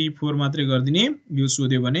 3 4 मात्रै गरिदिने यो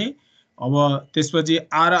सोध्यो भने अब त्यसपछि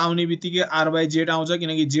आर आउने बित्तिकै आर बाई जेड आउँछ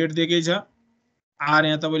किनकि जेड दिएकै छ आर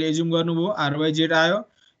यहाँ तपाईँले एज्युम गर्नुभयो आर बाई जेड आयो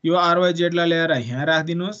यो आर बाई जेडलाई ल्याएर यहाँ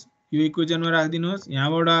राखिदिनुहोस् यो इक्वेसनमा राखिदिनुहोस्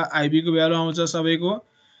यहाँबाट आइबीको भ्यालु आउँछ सबैको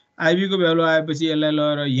आइबीको भ्यालु आएपछि यसलाई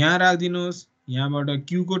लगेर यहाँ राखिदिनुहोस् यहाँबाट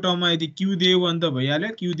क्यूको टर्ममा यदि क्यू दियो भने त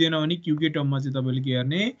भइहाल्यो क्यू दिएन भने क्यूकै टर्ममा चाहिँ तपाईँले के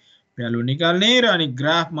गर्ने भ्यालु निकाल्ने र अनि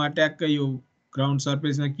ग्राफमा ट्याक्कै यो ग्राउन्ड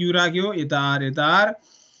सर्फेसमा क्यू राख्यो यता आर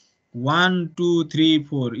 1 2 3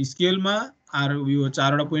 4 स्केलमा आर यो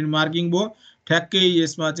 4वटा पोइन्ट मार्किङ भयो ठ्याक्कै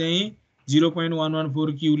यसमा चाहिँ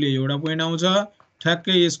 0.114 क्यूले एउटा पोइन्ट आउँछ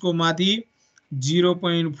ठ्याक्कै यसको माथि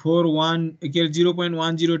 0.41 के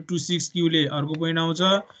 0.1026 क्यूले अर्को पोइन्ट आउँछ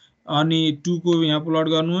अनि 2 को यहाँ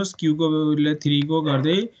प्लट गर्नुहोस् क्यू को 3 को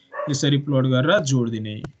गर्दै यसरी प्लट गरेर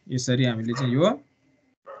जोड्दिने यसरी हामीले चाहिँ यो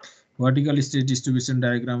भर्टिकल स्टेट डिस्ट्रिब्युसन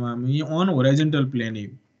डायग्राममा हामी अन होराइजन्टल प्लेन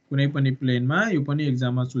कुनै पनि प्लेनमा यो पनि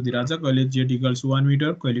एक्जाममा सोधिरहेछ कहिले जेड इक्वल्स 1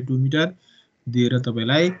 मिटर कहिले 2 मिटर दिएर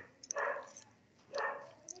तपाईलाई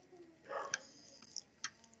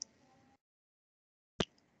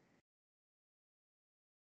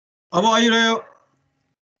अब आइरह्यो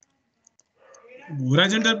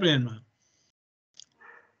होराइजन्टल प्लेनमा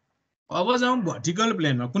अब जाउँ भर्टिकल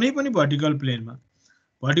प्लेनमा कुनै पनि भर्टिकल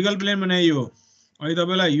प्लेनमा नै यो अहिले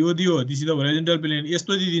तपाईलाई यो दियो दिस इज द होराइजन्टल प्लेन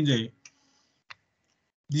यस्तो दिदिन्छ है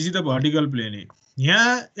this is the vertical plain यहाँ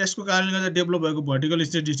यसको कारणले गर्दा डेभलप भएको भर्टिकल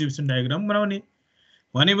स्टेट डिस्ट्रिब्युसन डायग्राम बनाउने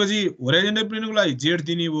भनेपछि होराइजन्टल प्लेनको लागि जेड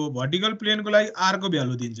दिने भयो भर्टिकल प्लेनको लागि आर को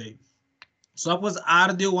भ्यालु दिन्छ है सपोज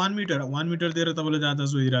आर दियो 1 मिटर दिएर तपाईले जाँदा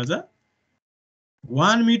सोधिरहेछ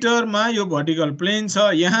 1 मिटरमा यो भर्टिकल प्लेन छ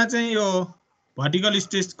यहाँ चाहिँ यो भर्टिकल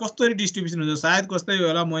स्टेट कसरी डिस्ट्रिब्युसन हुन्छ सायद कस्तै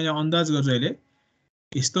होला म यहाँ अन्दाज गर्छु अहिले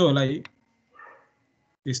यस्तो होला है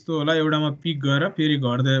यस्तो होला एउटामा पिक गरेर फेरि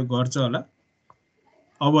घट्छ होला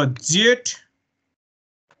अब जेड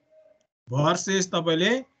भर्सेस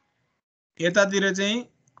तपाईले यतातिर चाहिँ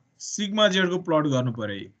सिग्मा जेड को प्लट गर्नु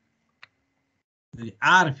पर्यो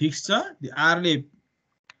आर फिक्स छ आर ले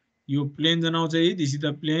यो प्लेन जनाउँछ है this is the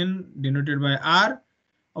plain denoted by are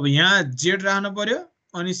अब यहाँ जेड राख्नु पर्यो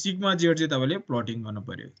अनि सिग्मा जेड चाहिँ तपाईले प्लटिङ गर्नु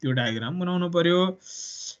पर्यो त्यो डायग्राम बनाउनु पर्यो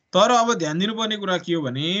तर अब ध्यान दिनुपर्ने कुरा के हो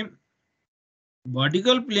भने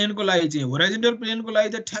भर्टिकल प्लेनको लागि चाहिँ होराइजन्टल प्लेनको लागि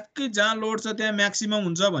त ठ्याक्कै जहाँ लोड छ त्यहाँ म्याक्सिमम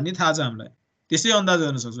हुन्छ भन्ने थाहा छ हामीलाई त्यसै अन्दाज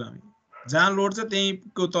गर्न सक्छौँ हामी जहाँ लोड छ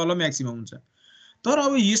त्यहीको तल म्याक्सिमम हुन्छ तर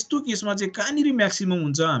अब यस्तो केसमा चाहिँ कहाँनिर म्याक्सिमम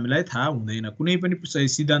हुन्छ हामीलाई थाहा हुँदैन कुनै पनि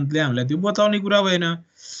सिद्धान्तले हामीलाई त्यो बताउने कुरा भएन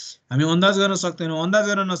हामी अन्दाज गर्न सक्दैनौँ अन्दाज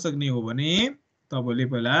गर्न नसक्ने हो भने तपाईले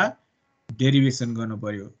पहिला डेरिभेसन गर्नु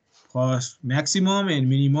पर्यो first maximum and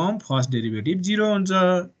minimum first derivative 0 हुन्छ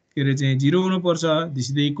के रे चाहिँ 0 हुनुपर्छ this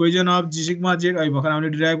is the equation of G sigma Z अहिले भर्खर हामीले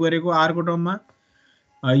डिराइभ गरेको आर को टर्ममा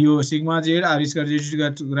यो sigma Z are square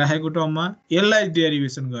Z राखेको टर्ममा यसलाई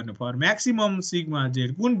डेरिभेसन गर्ने फर म्याक्सिमम सिग्मा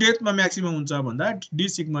जेड कुन डेटमा म्याक्सिमम हुन्छ भन्दा डी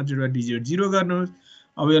सिग्मा जेड वा डी जेड 0 गर्नुहोस्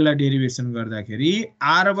अब यसलाई डेरिभेसन गर्दाखेरि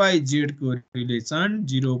आर बाई जेड को रिलेसन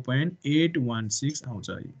 0.816 आउँछ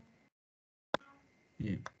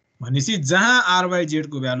भनेपछि जहाँ आर बाई जेड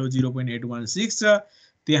को भ्यालु 0.816 छ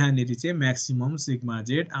त्यहाँनिर चाहिँ म्याक्सिमम सिग्मा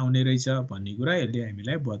जेड आउने रहेछ भन्ने कुरा यसले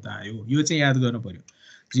हामीलाई बतायो यो चाहिँ याद गर्नु पर्यो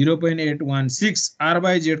 0.816 आर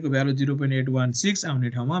बाई जेड को भ्यालु 0.816 आउने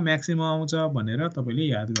ठाउँमा म्याक्सिमम आउँछ भनेर तपाईले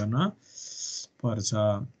याद गर्न पर्छ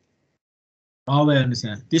अब हेर्नुस्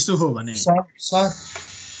यहाँ त्यस्तो हो भने सर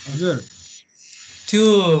हजुर त्यो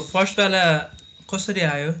फर्स्ट वाला कसरी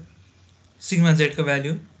आयो सिग्मा जेड को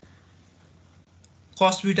भ्यालु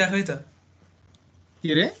कस बीटा खै त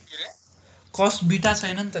के रे कस बीटा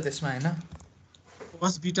छैन नि त त्यसमा हैन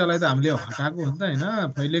कस बीटालाई त हामीले हटाएको हो नि त हैन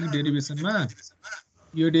पहिलेको डेरिभेसनमा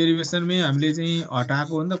यो डेरिभेसनमै हामीले चाहिँ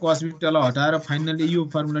हटाएको हो नि त कस बीटालाई हटाएर फाइनली यो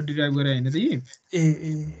फर्मुला डिराइभ गरे हैन त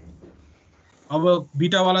अब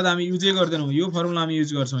बीटा वाला त हामी युजै गर्दैनौं यो फर्मुला हामी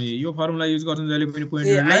युज गर्छौं यो फर्मुला युज गर्छौं जहिले पनि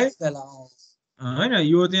पोइन्टहरुलाई हैन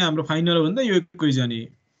यो चाहिँ हाम्रो फाइनल हो नि त यो इक्वेसन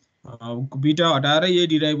बीटा हटाएर यही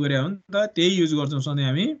डिराइभ गरे हो नि त त्यही युज गर्छौं सधैं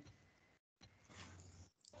हामी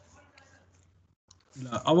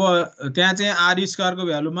अब त्यहाँ चाहिँ आर स्क्वायर को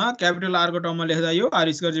भ्यालुमा क्यापिटल आर को टर्ममा लेख्दा यो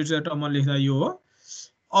आर स्क्वायर जेड को टर्ममा लेख्दा यो हो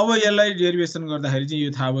अब यसलाई डेरिभेसन गर्दाखेरि चाहिँ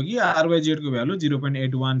यो थाहा भयो कि आर बाई जेड को भ्यालु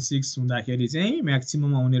 0.816 हुँदाखेरि चाहिँ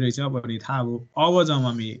म्याक्सिमम आउने रहेछ भन्ने थाहा भयो अब जाउँ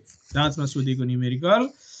हामी जाँचमा सोधेको numerical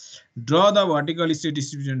draw the vertical state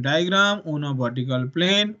distribution diagram on a vertical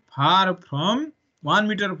plain far from 1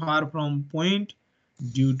 metre far from point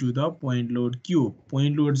due to the point load Q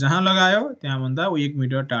point load जहाँ लगायो त्यहाँभन्दा 1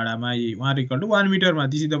 मिटर टाढामा उहाँ equal to 1 मिटरमा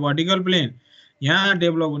this is the vertical plain यहाँ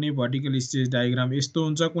develop हुने vertical stress diagram यस्तो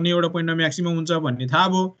हुन्छ कुनै एउटा पोइन्टमा म्याक्सिमम हुन्छ भन्ने थाहा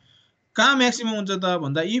भयो कहाँ म्याक्सिमम हुन्छ त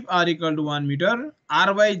भन्दा if are equal to 1 metre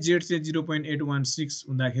R by Z चाहिँ 0.816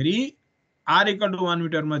 हुँदाखेरि आर इक्वल टु 1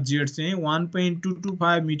 मिटरमा जेड चाहिँ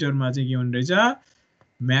 1.225 मिटरमा चाहिँ के हुने रहेछ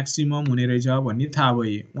म्याक्सिमम हुने रहेछ भन्ने थाहा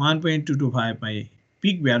भयो 1.225 मा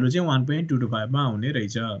पिक भ्यालु चाहिँ 1.225 मा हुने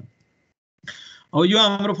रहेछ अब यो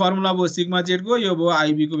हाम्रो फर्मुला भयो सिग्मा जेड को यो भयो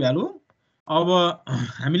आईबी को भ्यालु अब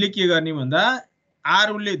हामीले के गर्ने भन्दा आर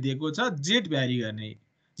उले दिएको छ जेड भ्यारी गर्ने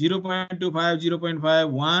 0.25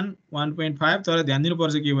 0.5 1 1.5 तर ध्यान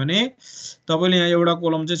दिनुपर्छ के भने तपाईले यहाँ एउटा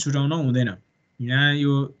कोलम चाहिँ छुटाउन हुँदैन यहाँ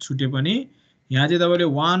यो छुटे पनि यहाँ चाहिँ तपाईले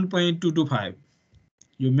 1.225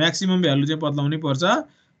 यो म्याक्सिमम भ्यालु चाहिँ बदलाउनै पर्छ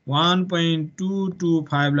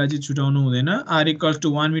 1.225 लाई चाहिँ छुटाउनु हुँदैन आर इक्वल्स टु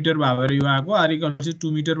 1 मिटर भएर यो आको आर इक्वल्स टु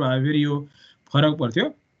 2 मिटर भए फेरि यो फरक पर्थ्यो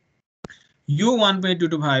यो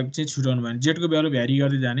 1.225 चाहिँ छुटाउनु भयो जेड को भ्यालु भ्यारी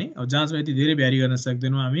गर्दै जाने अब जहाँसम्म यति धेरै भ्यारी गर्न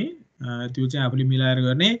सक्दैनौँ हामी त्यो चाहिँ आफूले मिलाएर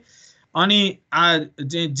गर्ने अनि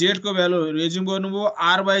चाहिँ जेड को भ्यालु रेज्युम गर्नुभयो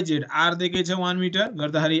आर बाई जेड आर दिएकै छ 1 मिटर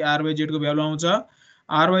गर्दाखेरि आर बाई जेड को भ्यालु आउँछ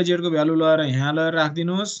आर बाई जेड को भ्यालु लगाएर यहाँ लगाएर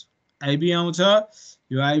राख्दिनुस् आईबी आउँछ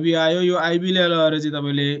यो आईबी आयो यो आईबी ले लगाएर चाहिँ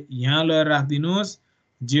तपाईले यहाँ लगाएर राख्दिनुस्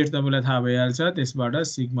जेड तपाईलाई थाहा भइहाल्छ त्यसबाट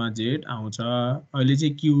सिग्मा जेड आउँछ अहिले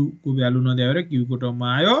चाहिँ क्यू को भ्यालु नदिएर क्यू को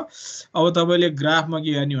टर्ममा आयो अब तपाईले ग्राफमा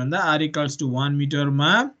के गर्ने भन्दा आर इक्वल्स टु 1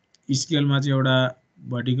 मिटरमा स्केलमा चाहिँ एउटा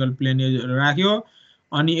भर्टिकल प्लेन राख्यो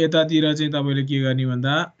अनि यतातिर चाहिँ तपाईले के गर्ने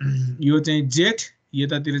भन्दा यो चाहिँ जेड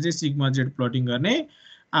यतातिर चाहिँ सिग्मा जेड प्लटिङ गर्ने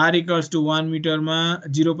आर इक्वल्स टु 1 मिटरमा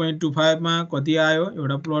 0.25 मा कति आयो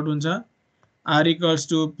एउटा प्लट हुन्छ आर इक्वल्स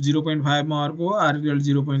टु 0.5 मा अर्को आर इक्वल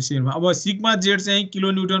 0.7 मा अब सिग्मा जेड चाहिँ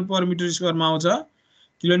किलो न्यूटन पर मिटर स्क्वायरमा आउँछ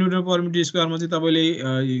किलो न्यूटन पर मिटर स्क्वायरमा चाहिँ तपाईले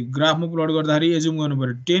ग्राफमा प्लट गर्दाखेरि एज्युम गर्नु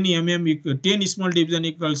पर्यो 10 mm 10 small division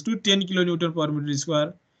equals to 10 kilo Newton per metre square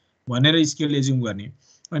भनेर स्केल एज्युम गर्ने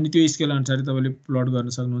अनि त्यो स्केल अनुसार तपाईले प्लट गर्न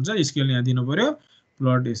सक्नुहुन्छ स्केल यहाँ दिनु पर्यो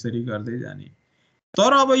प्लट यसरी गर्दै जाने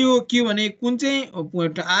तर अब यो के भने कुन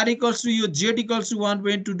चाहिँ आर इक्वल्स टु यो जेड इक्वल्स टु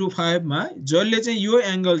 1.225 मा जसले चाहिँ यो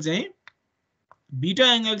एंगल चाहिँ बीटा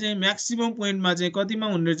एंगल चाहिँ म्याक्सिमम पोइन्टमा चाहिँ कतिमा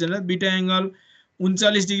हुने रहेछ भने बीटा एंगल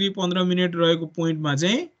 39 डिग्री 15 मिनेट रहेको पोइन्टमा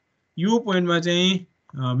चाहिँ यो पोइन्टमा चाहिँ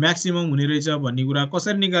म्याक्सिमम हुने रहेछ भन्ने कुरा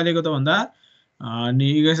कसरी निकालेको त भन्दा अनि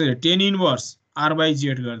 10 इन्भर्स आर बाई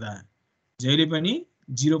जेड गर्दा जहिले पनि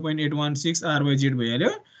 0.816 आर बाई जेड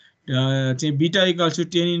भइहाल्यो चाहिँ beta equals to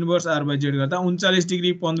 10 inverse R by Z गर्दा 39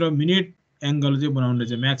 डिग्री 15 मिनेट एंगल चाहिँ बनाउने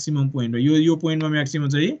रहेछ म्याक्सिमम पोइन्ट हो यो पोइन्टमा म्याक्सिमम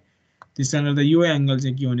चाहिँ त्यसकारण गर्दा यो एंगल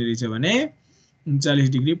चाहिँ के हुने रहेछ भने 39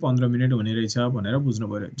 डिग्री 15 मिनेट हुने रहेछ भनेर बुझ्नु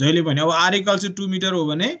पर्यो जहिले पनि अब आर इक्वल्स टु 2 मिटर हो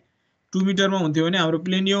भने 2 मिटरमा हुन्थ्यो भने हाम्रो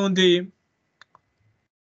प्लेन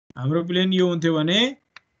यो हुन्थ्यो भने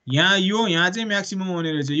यहाँ चाहिँ म्याक्सिमम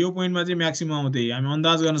हुने रहेछ यो पोइन्टमा चाहिँ म्याक्सिमम आउँथ्यो हामी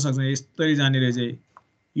अन्दाज गर्न सक्छौँ यसरी जाने रहेछ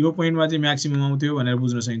यो पोइन्टमा चाहिँ म्याक्सिमम आउँथ्यो भनेर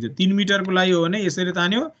बुझ्न सकिन्छ 3 मिटरको लागि हो भने यसरी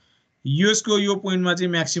तान्यो यसको यो पोइन्टमा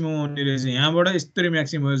चाहिँ म्याक्सिमम आउने रहेछ यहाँबाट यस्तै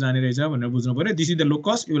म्याक्सिमम भएर जाने रहेछ भनेर बुझ्नु पर्यो दिस इज द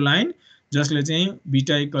लोकस यो लाइन जसले चाहिँ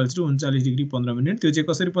beta equals to 39 degree 15 minute त्यो चाहिँ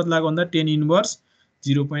कसरी पत्ता लाग्यो भन्दा 10 इन्भर्स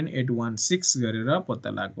 0.816 गरेर पत्ता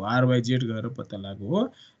लाग्यो आर बाई जेड गरेर पत्ता लाग्यो हो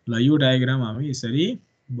ल यो डायग्राम हामी यसरी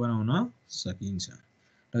बनाउन सकिन्छ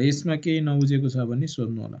र यसमा केही नबुझेको छ भने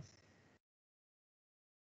सोध्नु होला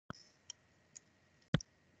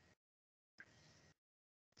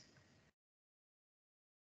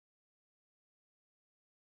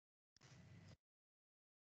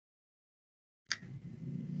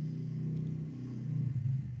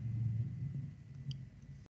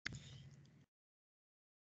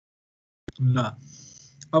ल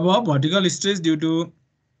अब vertical stress due to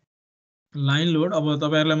line load अब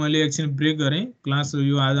तपाईहरुलाई मैले एकछिन ब्रेक गरे क्लास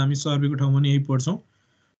यो आज हामी सर्वेको ठाउँमा नि यही पढ्छौं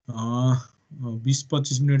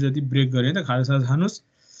 20-25 मिनेट जति ब्रेक गरे त खाजासाजा खानुस्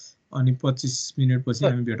अनि 25 मिनेट पछि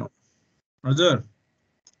हामी भेटौं हजुर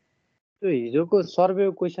त्यो हिजोको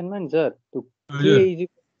सर्वेको क्वेशनमा नि सर त्यो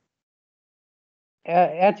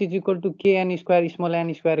h equal to kn square small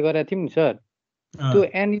n square गरेको थियौं नि सर त्यो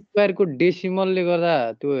n स्क्वायर को डेसिमलले गर्दा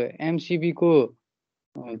त्यो एमसीबी को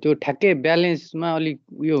त्यो ठ्याक्कै ब्यालेन्समा अलि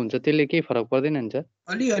उयो हुन्छ त्यसले केही फरक पर्दैन नि सर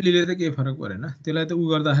अलिअलिले त केही फरक परेन त्यसलाई त उ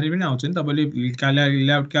गर्दाखेरि पनि आउँछ नि तपाईले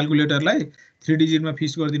क्याल्कुलेटरलाई 3 डिजिटमा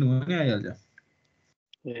फिक्स गरिदिनु भयो भने आइहाल्छ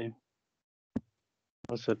ए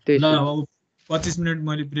हो सर त्यही ल अब 25 मिनेट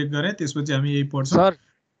मैले ब्रेक गरे त्यसपछि हामी यही पढ्छौं सर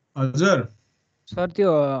हजुर सर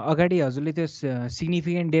त्यो अगाडि हजुरले त्यो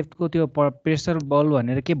सिग्निफिकेन्ट डेप्थको त्यो प्रेसर बल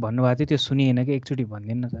भनेर के भन्नुभएको थियो त्यो सुनिएन कि एकचोटी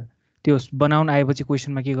भन्दिनु न सर त्यो बनाउन आएपछि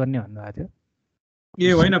क्वेशनमा के गर्ने भन्नुभएको थियो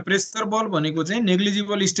ए होइन, प्रेसर बल भनेको चाहिँ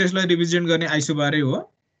नेग्लिजिबल स्ट्रेसलाई रिप्रेजेन्ट गर्ने आइसोबारै हो।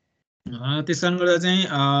 त्यस कारणले गर्दा चाहिँ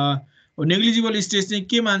नेग्लिजिबल स्ट्रेस चाहिँ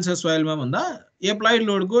के मान्छ सोइलमा भन्दा एप्लाइड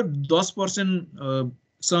लोडको 10%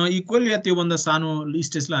 सँग इक्वल या त्योभन्दा सानो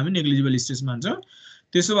स्ट्रेसलाई हामी नेग्लिजिबल स्ट्रेस मान्छौँ।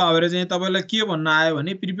 त्यसो भएर चाहिँ तपाईँलाई के भन्न आयो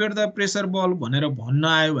भने प्रिपेयर द प्रेसर बल भनेर भन्न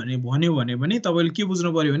आयो भने भन्यो भने पनि तपाईँले के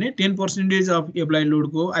बुझ्नु पर्यो भने 10% अफ एप्लाइड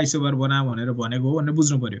लोडको आइसोबार बनायो भनेर भनेको हो भनेर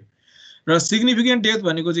बुझ्नु पर्यो। र सिग्निफिकेन्ट डेथ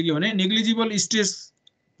भनेको चाहिँ के भने नेग्लिजिबल स्ट्रेस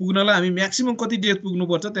पुग्नलाई हामी म्याक्सिमम कति डेथ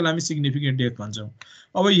पुग्नुपर्छ त्यसलाई हामी सिग्निफिकेन्ट डेथ भन्छौँ।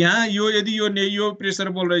 अब यहाँ यो यदि यो प्रेसर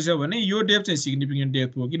बल रहेछ भने यो डेथ चाहिँ सिग्निफिकेन्ट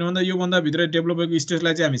डेथ हो, किन भन्दा योभन्दा भित्र डेभलप भएको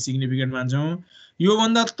स्ट्रेसलाई चाहिँ हामी सिग्निफिकेन्ट मान्छौँ।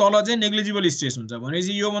 योभन्दा तल चाहिँ नेग्लिजिबल स्ट्रेस हुन्छ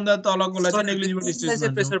भनेपछि योभन्दा तलकोलाई चाहिँ नेग्लिजिबल स्ट्रेस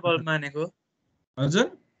प्रेसर बल मानेको।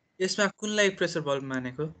 हजुर, यसमा कुनलाई प्रेसर बल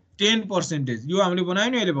मानेको? 10%। यो हामीले बनायो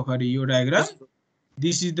नि अहिले भर्खरै यो डायग्राम,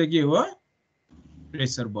 दिस इज द के हो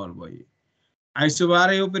प्रेसर बल भयो।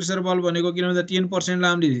 आइसोबार हो प्रेसर बल भनेको, किन भन्दा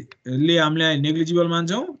 10%लाई हामीले नेग्लिजिबल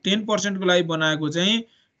मान्छौँ, 10% को लागि बनाएको चाहिँ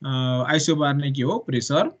आइसोबार नै के हो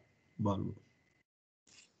प्रेसर बल हो।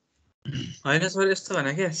 होइन सर, यस्तो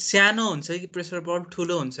भने के सानो हुन्छ कि प्रेसर बल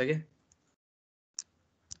ठुलो हुन्छ के?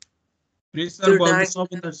 प्रेसर बल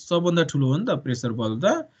सबभन्दा ठुलो हो नि त प्रेसर बल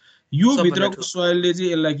त। यो भित्रको सोइलले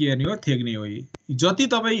चाहिँ यसलाई के गर्ने हो थेक्ने हो। जति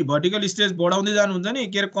तपाईँ भर्टिकल स्ट्रेस बढाउँदै जानुहुन्छ नि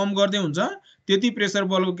के अरे कम गर्दै हुन्छ त्यति प्रेसर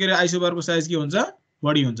बलको के अरे आइसोबारको साइज के हुन्छ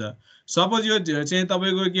बढी हुन्छ। सपोज यो चाहिँ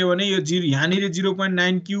तपाईँको के भने यो यहाँनिर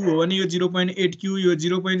 0.9 क्यू हो भने यो 0.8 क्यू, यो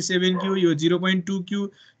 0.7 क्यू, यो 0.2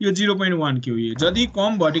 क्यू, यो 0.1 क्यू। जति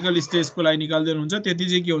कम भर्टिकल स्ट्रेसको लागि निकाल्दै हुन्छ त्यति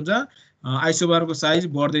चाहिँ के हुन्छ आइसोबारको साइज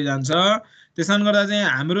बढ्दै जान्छ। त्यसकारण गर्दा चाहिँ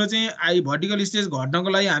हाम्रो चाहिँ भर्टिकल स्ट्रेस घट्नको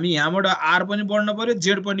लागि हामी यहाँबाट आर पनि बढ्न पर्यो,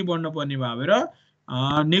 जेड पनि बढ्न पर्ने भएर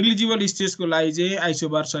नेग्लिजिबल स्ट्रेसको लागि चाहिँ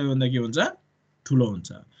आइसोबार सबैभन्दा के हुन्छ ठुलो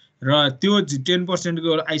हुन्छ। र त्यो 10%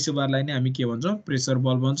 को आइसोबारलाई नै हामी के भन्छौँ प्रेसर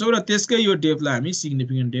बल भन्छौँ। र त्यसकै यो डेप्थलाई हामी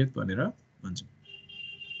सिग्निफिकेन्ट डेप्थ भनेर भन्छौँ।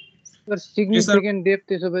 सिग्निफिकेन्ट डेप्थ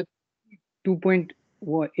त्यसो भए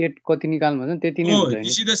 2.8 कति निकाल्नु भन्छ त्यति नै हुन्छ।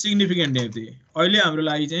 This is the significant depth. अहिले हाम्रो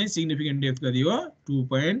लागि चाहिँ सिग्निफिकेन्ट डेप्थ कति हो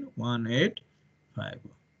 2.185 हो।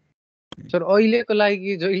 सर अहिलेको लागि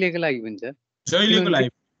कि जहिलेको लागि भन्छ? जहिलेको लागि।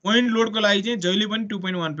 पोइन्ट लोडको लागि चाहिँ जहिले पनि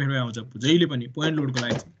 2.185 आउँछ। जहिले पनि पोइन्ट लोडको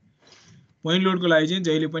लागि चाहिँ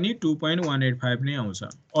जहिले पनि 2.185 नै आउँछ।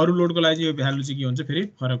 अरू लोडको लागि चाहिँ यो भ्यालु चाहिँ के हुन्छ फेरि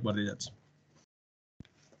फरक पर्दै जान्छ।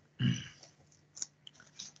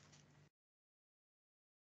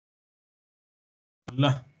 ल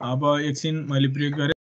अब एकछिन मैले ब्रेक गरेँ।